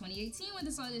is, like, 2018 when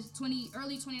this audition,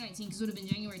 early 2019, because it would have been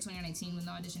January 2019 when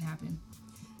the audition happened.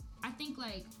 I think,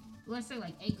 like, let's say,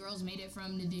 like, 8 girls made it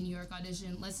from the New York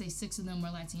audition. Let's say 6 of them were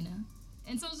Latina.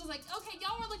 And so it was just like, okay,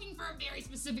 y'all were looking for a very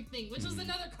specific thing, which was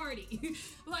another Cardi.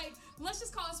 Like, let's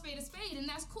just call a spade, and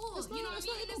that's cool. You know what I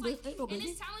mean? And it's like, and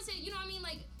it's talented. You know what I mean?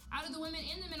 Like, out of the women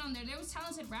and the men on there, there was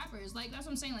talented rappers. Like, that's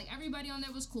what I'm saying. Like, everybody on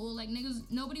there was cool. Like, niggas,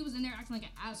 nobody was in there acting like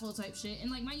an asshole type shit. And,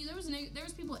 like, mind you, there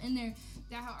was people in there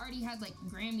that already had, like,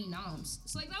 Grammy noms.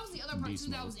 So, like, that was the other part,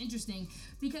 too, that was interesting.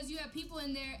 Because you have people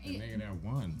in there. The nigga that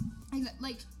won.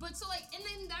 Like, but so, like, and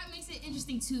then that makes it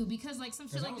interesting, too. Because, like, some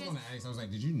shit like this. I was going to ask, I was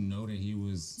like, did you know that he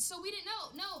was. So, we didn't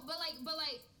know. No, but, like,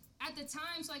 at the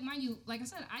time, so like mind you, like I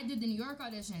said, I did the New York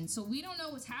audition, so we don't know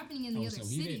what's happening in the other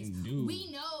cities.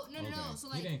 We know, no. So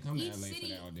like he didn't come to each LA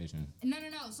city, for that audition. No.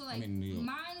 So like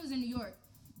mine was in New York.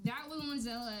 That one was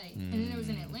in LA, and then there was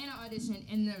an Atlanta audition,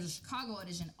 and there was a Chicago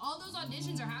audition. All those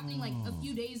auditions are happening like a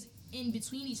few days in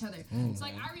between each other. So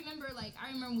like I remember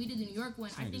when we did the New York one,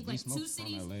 I think like two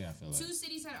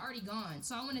cities had already gone.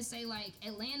 So I want to say like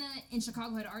Atlanta and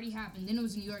Chicago had already happened. Then it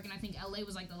was New York, and I think LA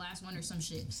was like the last one or some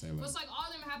shit. But it's like all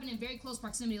of them happened in very close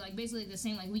proximity, like basically the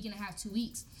same like week and a half, 2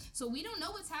 weeks. So we don't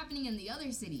know what's happening in the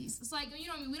other cities. It's like, you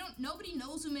know what I mean? Nobody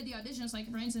knows who made the auditions.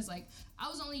 Like for instance, like I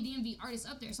was the only DMV artist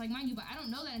up there. It's like mind you, but I don't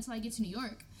know that until I get to New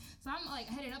York. So I'm like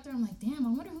headed up there. I'm like, damn. I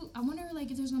wonder like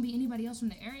if there's gonna be anybody else from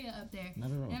the area up there.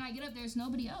 And I get up there, it's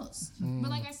nobody else. But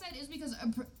like I said, it's because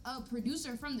a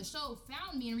producer from the show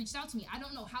found me and reached out to me. I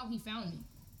don't know how he found me,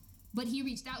 but he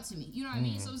reached out to me. You know what I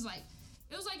mean? So it was like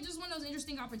just one of those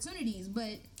interesting opportunities.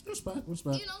 But respect. You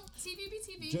know, TV be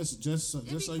TV. Just so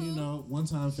cool. You know, one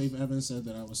time Faith Evans said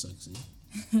that I was sexy.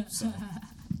 So.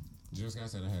 Just got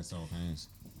said I had soft hands.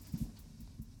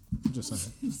 Just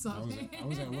saying. I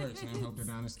was at work. Sam helped her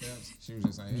down the steps. She was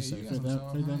just like, "Hey, you got some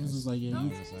soft Faith Evans was like, "Yeah."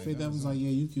 Faith Evans was like, "Yeah,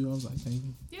 you cute." I was like, "Thank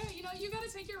you." Yeah, you know, you gotta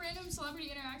take your random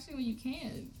celebrity interaction when you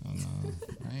can. Oh no,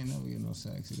 I ain't never get no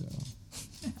sexy though.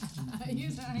 Hey, you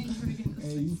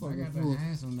fucking I got the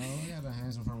handsome though. I got the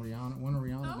handsome from Rihanna. One of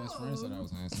Rihanna's best friends said I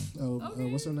was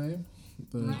handsome. What's her name?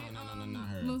 No, not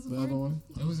her. The other one.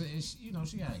 It was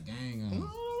she got a gang.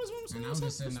 And I was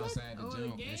just sitting outside the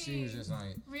jump, and she was just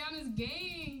like, Rihanna's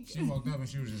gang. She woke up and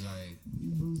she was just like,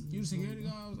 "You security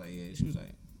guard?" I was like, "Yeah." She was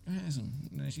like, "Handsome."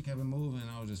 And then she kept it moving, and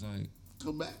I was just like,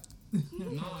 "Come back."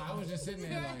 No, I was just sitting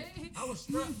there like, I was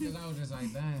struck because I was just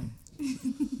like, "Damn,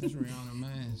 that's Rihanna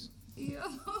Mans."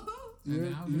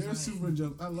 You're super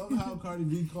joke. I love how Cardi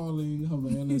B calling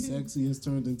Havana sexy has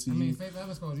turned into you. I mean, Faith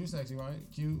Evans called you sexy, right?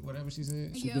 Cute, whatever she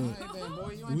said. She did. All right, then,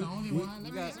 boy, you ain't the only one.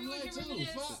 Let me get some Everyone leg can too.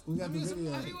 reminisce. Fuck. We got the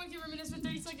video. Everyone can reminisce for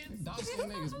 30 seconds. Dog skin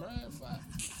niggas, bro. Fuck.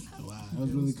 Wow, that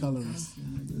was really colorless.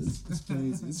 It's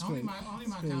crazy. It's only crazy. Only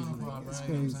my counterpart, bro. You know what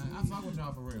I'm saying? I fuck with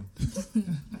y'all for real.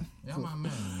 Y'all my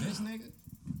man. This nigga.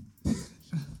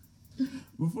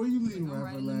 Before you leave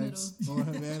Rapper Lex or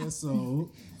Havana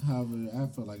Soul, however, I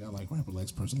feel like I like Rapper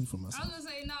Lex personally for myself. I was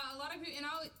gonna say, a lot of people,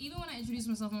 and even when I introduce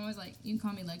myself, I'm always like, you can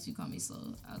call me Lex, you call me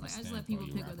Soul. I was like, I just let people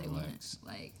pick what they want.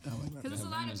 Like, because it's a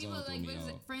lot of people, like,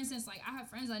 for instance, like, I have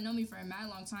friends that know me for a mad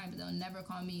long time, but they'll never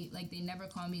call me, like, they never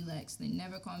call me Lex. They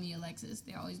never call me Alexis.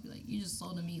 They always be like, you just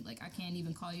Soul to me. Like, I can't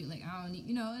even call you, like, I don't need,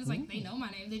 you know, it's like, they know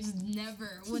my name. They just would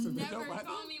never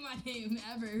call me my name,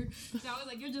 ever. So I was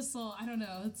like, you're just Soul. I don't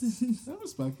know. I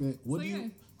respect that.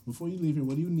 Before you leave here,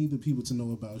 what do you need the people to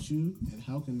know about you, and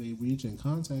how can they reach and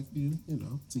contact you, you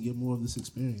know, to get more of this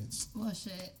experience? Well,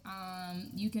 shit.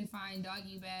 You can find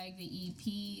Doggy Bag, the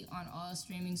EP, on all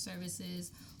streaming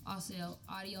services. Also,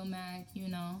 Audio Mac, you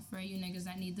know, for you niggas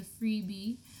that need the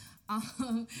freebie.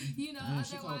 You know, man,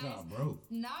 she called y'all broke.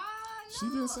 Nah. She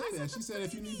didn't say that. She said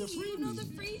if you need the freebie. You know, the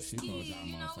free ski.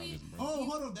 You know,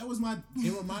 hold on. That was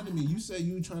it reminded me. You said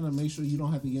you trying to make sure you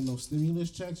don't have to get no stimulus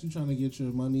checks. You trying to get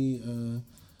your money.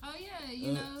 Oh yeah,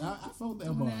 you know. I felt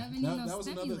that bar. That was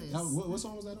another. What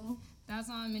song was that on? That's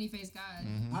on Many Face God.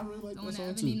 Mm-hmm. I really like that song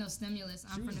too. Don't need no stimulus.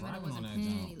 I'm from the middle, wasn't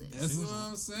penniless. That's what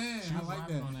I'm saying. I like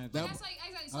that. But that's like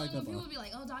exactly. So when people be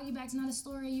like, "Oh, Doggy Bag's not a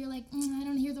story," you're like, "I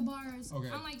don't hear the bars." Okay.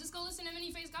 I'm like, just go listen to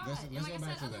Many Face God. Let's and like I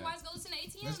said, otherwise that. go listen to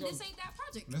ATM. This ain't that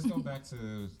project. Let's go back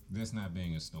to this not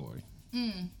being a story.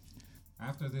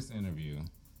 After this interview,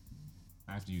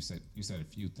 after you said a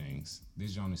few things,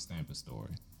 this Jonas stamp a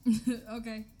story.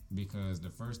 Okay. Because the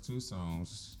first two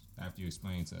songs, after you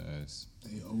explained to us,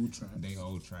 they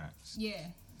old tracks.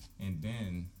 Yeah. And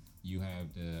then you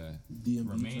have the DMV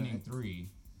remaining track. 3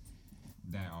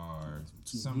 that are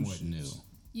somewhat new.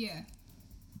 Yeah.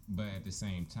 But at the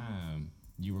same time,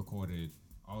 you recorded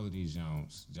all of these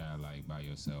Jones, like by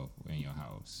yourself in your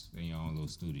house, in your own little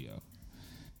studio.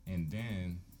 And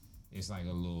then it's like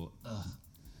a little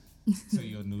to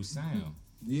your new sound.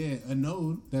 Yeah, a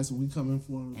node. That's what we coming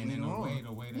for. And in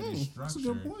the way that it's structured, that's a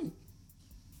good point.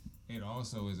 It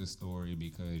also is a story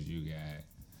because you got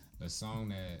a song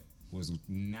that was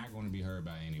not going to be heard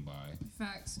by anybody.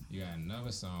 Facts. You got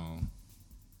another song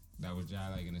that was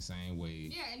just like in the same way.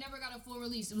 Yeah, it never got a full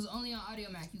release. It was only on Audio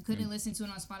Mac. You couldn't listen to it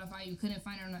on Spotify. You couldn't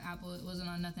find it on Apple. It wasn't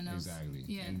on nothing else. Exactly.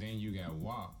 Yeah. And then you got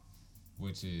WAP,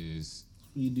 which is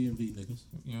you DMV niggas.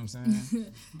 You know what I'm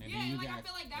saying? And yeah, and like I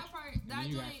feel like that part, that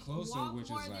joint, Closer, WAP which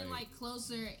more is than like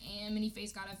Closer and Many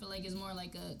Face God, I feel like is more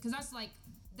like a, because that's like,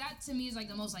 that to me is like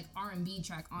the most like R&B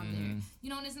track on there. You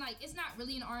know, and it's not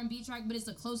really an R&B track, but it's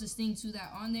the closest thing to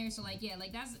that on there. So like, yeah,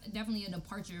 like that's definitely a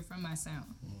departure from my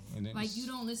sound. Like you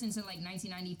don't listen to like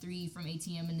 1993 from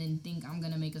ATM and then think I'm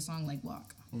gonna make a song like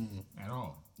Walk. At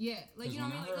all. Yeah, like you know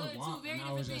what I mean? Like those are two very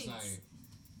different things. Like,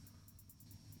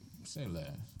 say less.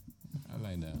 I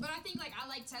like that. But I think like I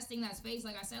like testing that space.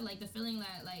 Like I said, like the feeling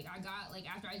that like I got like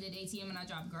after I did ATM and I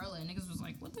dropped Girl and niggas was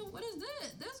like, what is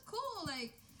this? That's cool.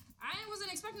 Like I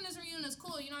wasn't expecting this from you and it's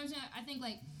cool. You know what I'm saying? I think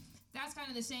like that's kind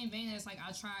of the same vein that it's like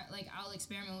I'll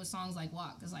experiment with songs like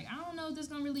Walk. Cause like I don't know if this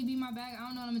gonna really be my bag. I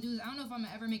don't know what I'm gonna do. I don't know if I'm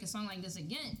gonna ever make a song like this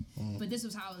again. But this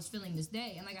was how I was feeling this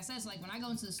day. And like I said, it's like when I go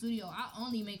into the studio, I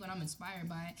only make what I'm inspired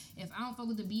by. If I don't fuck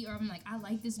with the beat or I'm like, I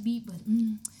like this beat, but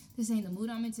this ain't the mood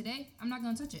I'm in today, I'm not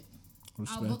gonna touch it.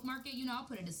 Respect. I'll bookmark it, you know, I'll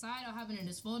put it aside, I'll have it in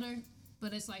this folder,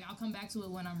 but it's like I'll come back to it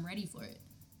when I'm ready for it.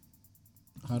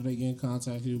 How do they get in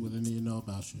contact with you? What they need to know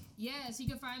about you? Yes, you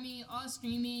can find me all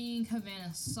streaming,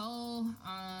 Havana Soul.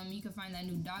 You can find that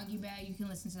new Doggy Bag. You can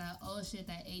listen to that old shit,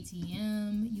 that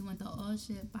ATM. You want the old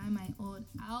shit? Buy my old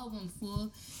album,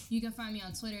 fool. You can find me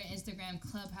on Twitter, Instagram,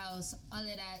 Clubhouse, all of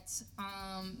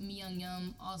that. Me Young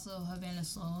Yum, also Havana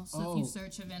Soul. So if you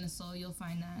search Havana Soul, you'll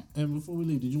find that. And before we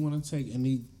leave, did you want to take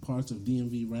any parts of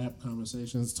DMV rap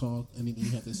conversations, talk, anything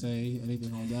you have to say,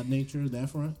 anything on that nature,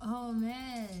 that front? Oh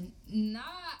man, nah.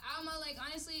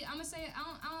 Honestly, I'm gonna say I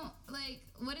don't like.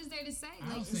 What is there to say?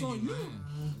 Like it's on you.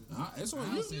 It's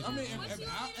on you. I mean,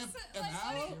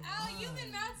 Al, you've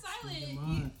been mad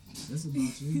silent. This is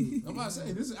about you. I'm about to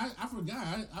say this. I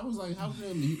forgot. I was like, how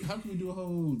can we do a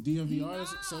whole DMV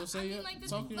artist? So say it.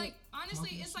 Like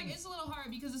honestly, it's like it's a little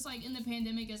hard because it's like in the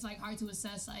pandemic, it's like hard to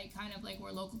assess like kind of like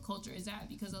where local culture is at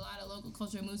because a lot of local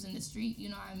culture moves in the street. You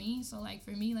know what I mean? So like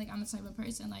for me, like I'm the type of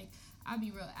person like. I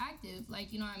be real active,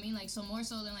 like, you know what I mean? Like, so more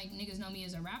so than, like, niggas know me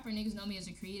as a rapper, niggas know me as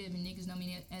a creative, and niggas know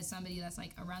me as somebody that's,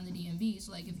 like, around the DMV.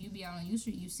 So, like, if you be out on U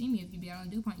Street, you see me. If you be out on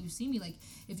DuPont, you see me. Like,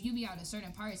 if you be out at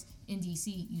certain parts in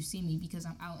D.C., you see me because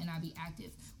I'm out and I be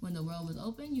active. When the world was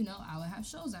open, you know, I would have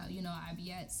shows out. You know, I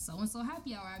be at so-and-so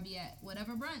happy hour. I be at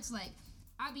whatever brunch. Like,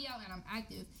 I be out and I'm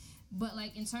active. But,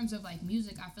 like, in terms of, like,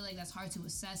 music, I feel like that's hard to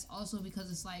assess also because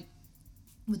it's, like,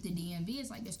 with the DMV, it's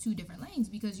like there's two different lanes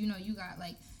because, you know, you got,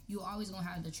 like, you always gonna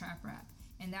have the trap rap.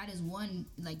 And that is one,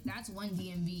 like, that's one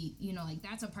DMV, you know, like,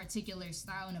 that's a particular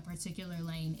style in a particular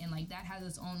lane. And, like, that has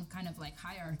its own kind of, like,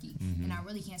 hierarchy. And I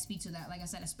really can't speak to that. Like I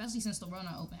said, especially since the world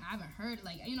not open. I haven't heard,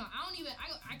 like, you know,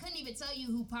 I couldn't even tell you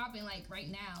who popping, like, right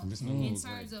now in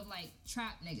terms of, like,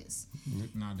 trap niggas.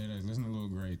 Nah, listen to Lil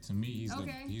Gray. To me,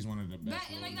 he's one of the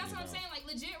best. And, like, that's what I'm saying. Like,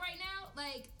 legit right now,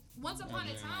 like, once upon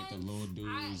a time, like the little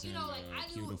dudes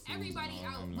I knew everybody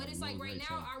out, but it's like right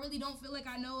now, I really don't feel like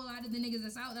I know a lot of the niggas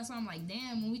that's out. That's why I'm like,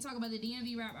 damn, when we talk about the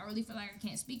DMV rap, I really feel like I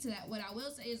can't speak to that. What I will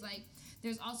say is like,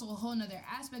 there's also a whole nother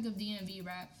aspect of DMV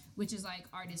rap, which is like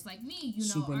artists like me, you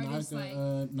know, Super artists like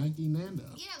Nike Nando.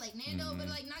 Yeah, like Nando, but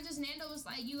like not just Nando. It's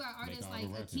like you got artists like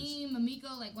Akeem,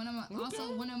 Mamiko, like one of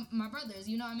my brothers.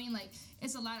 You know what I mean? Like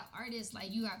it's a lot of artists.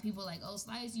 Like you got people like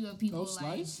Slice. You have people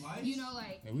like you know,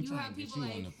 like you have people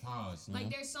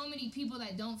like there's so many people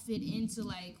that don't fit into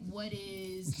like what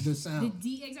is the sound.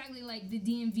 Exactly like the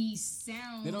DMV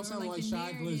sound. They don't sound like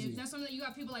Shy Glizzy. That's something that you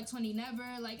got people like 20 Never.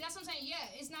 Like that's what I'm saying. Yeah,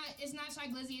 it's not Shy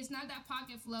Glizzy. It's not that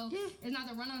pocket flow. Yeah. It's not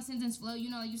the run-on sentence flow. You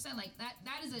know, like you said, like that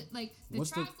is a like the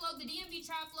trap flow. The DMV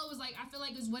trap flow is like I feel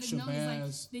like is what is known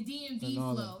as like the DMV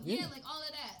flow. Yeah, like all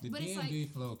of that. But it's like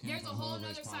there's a whole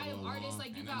other side of artists.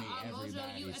 Like you got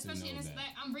Mojo, especially in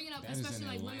I'm bringing up especially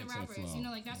like women rappers. You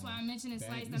know, like that's why I'm mentioning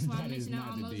Slice. That's why I'm mentioning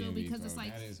Mojo because it's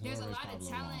like there's a lot of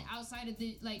talent outside of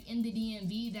the like in the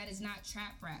DMV that is not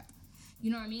trap rap. You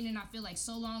know what I mean? And I feel like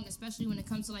so long, especially when it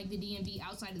comes to like the DMV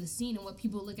outside of the scene and what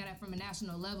people look at it from a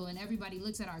national level, and everybody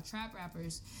looks at our trap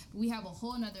rappers, but we have a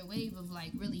whole nother wave of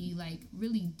like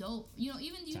really dope. You know,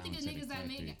 even you think of niggas that have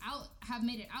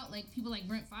made it out, like people like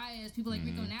Brent Faiyaz, people like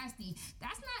Rico Nasty.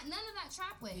 That's not none of that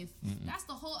trap wave. That's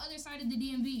the whole other side of the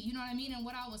DMV. You know what I mean? And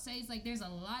what I will say is like there's a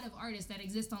lot of artists that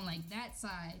exist on like that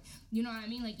side. You know what I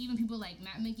mean? Like even people like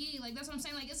Matt McGee. Like that's what I'm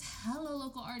saying. Like it's hella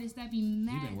local artists that be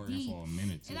mad deep. You've been working for a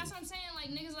minute too. And that's what I'm saying. Like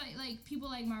niggas like people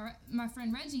like my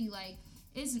friend Reggie, like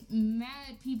it's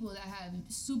mad people that have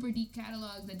super deep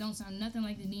catalogs that don't sound nothing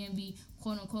like the DMV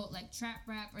quote unquote like trap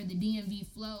rap or the DMV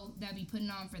flow that be putting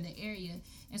on for the area.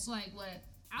 It's like what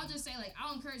I'll just say, like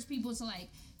I'll encourage people to like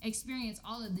experience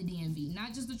all of the DMV,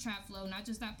 not just the trap flow, not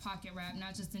just that pocket rap,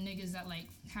 not just the niggas that like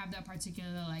have that particular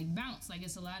like bounce. Like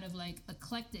it's a lot of like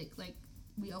eclectic. Like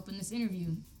we opened this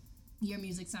interview, your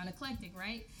music sound eclectic,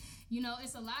 right? You know,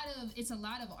 it's a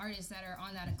lot of artists that are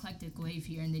on that eclectic wave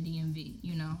here in the DMV.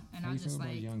 You know, and I'm just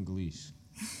like Young Gleesh.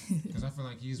 Because I feel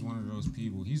like he's one of those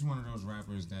people. He's one of those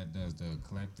rappers that does the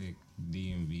eclectic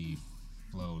DMV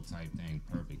flow type thing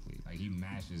perfectly. Like he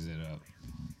mashes it up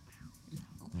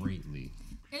greatly.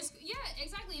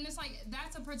 Exactly, and it's like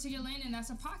that's a particular lane and that's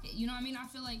a pocket. You know what I mean? I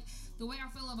feel like the way I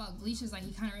feel about Gleesh is like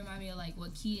he kind of remind me of like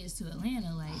what Key is to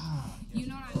Atlanta. Like, you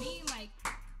know what I mean? Like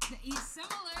he's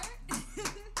similar.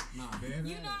 You know what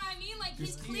I mean? Like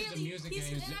he's clearly,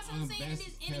 and that's what I'm saying.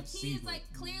 And Key is like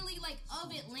clearly like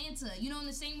of Atlanta. You know, in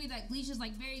the same way that Gleesh is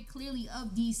like very clearly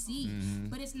of DC.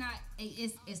 But it's not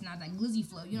that glizzy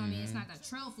flow. You know what I mean? It's not that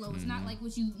trail flow. It's not like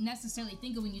what you necessarily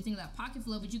think of when you think of that pocket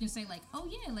flow. But you can say like, oh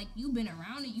yeah, like you've been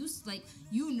around it.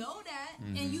 You know that,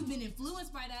 and you've been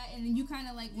influenced by that, and then you kind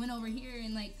of like went over here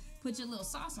and like put your little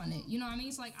sauce on it. You know what I mean?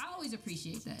 It's like I always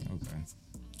appreciate that. Okay.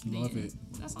 Love it.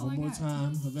 That's all One more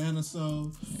time. Havana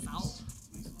Soul.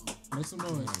 Make some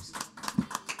noise.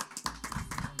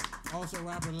 Also,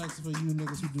 rapper Alexa for you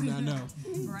niggas who do not know.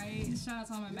 Right? Shout out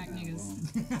to all my Mac niggas.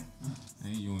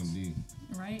 And UMD.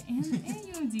 Right? And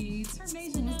UMD.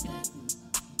 Termination is good.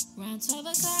 Round 12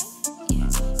 o'clock. Yeah.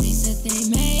 They said they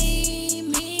made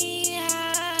me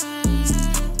high.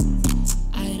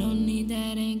 I don't need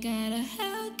that, ain't got a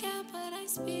Hellcat, but I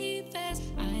speed fast.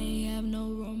 I ain't have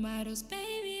no role models,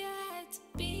 baby. I had to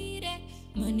be that.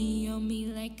 Money on me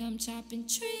like I'm chopping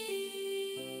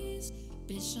trees.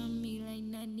 Bitch on me like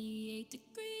 98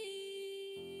 degrees.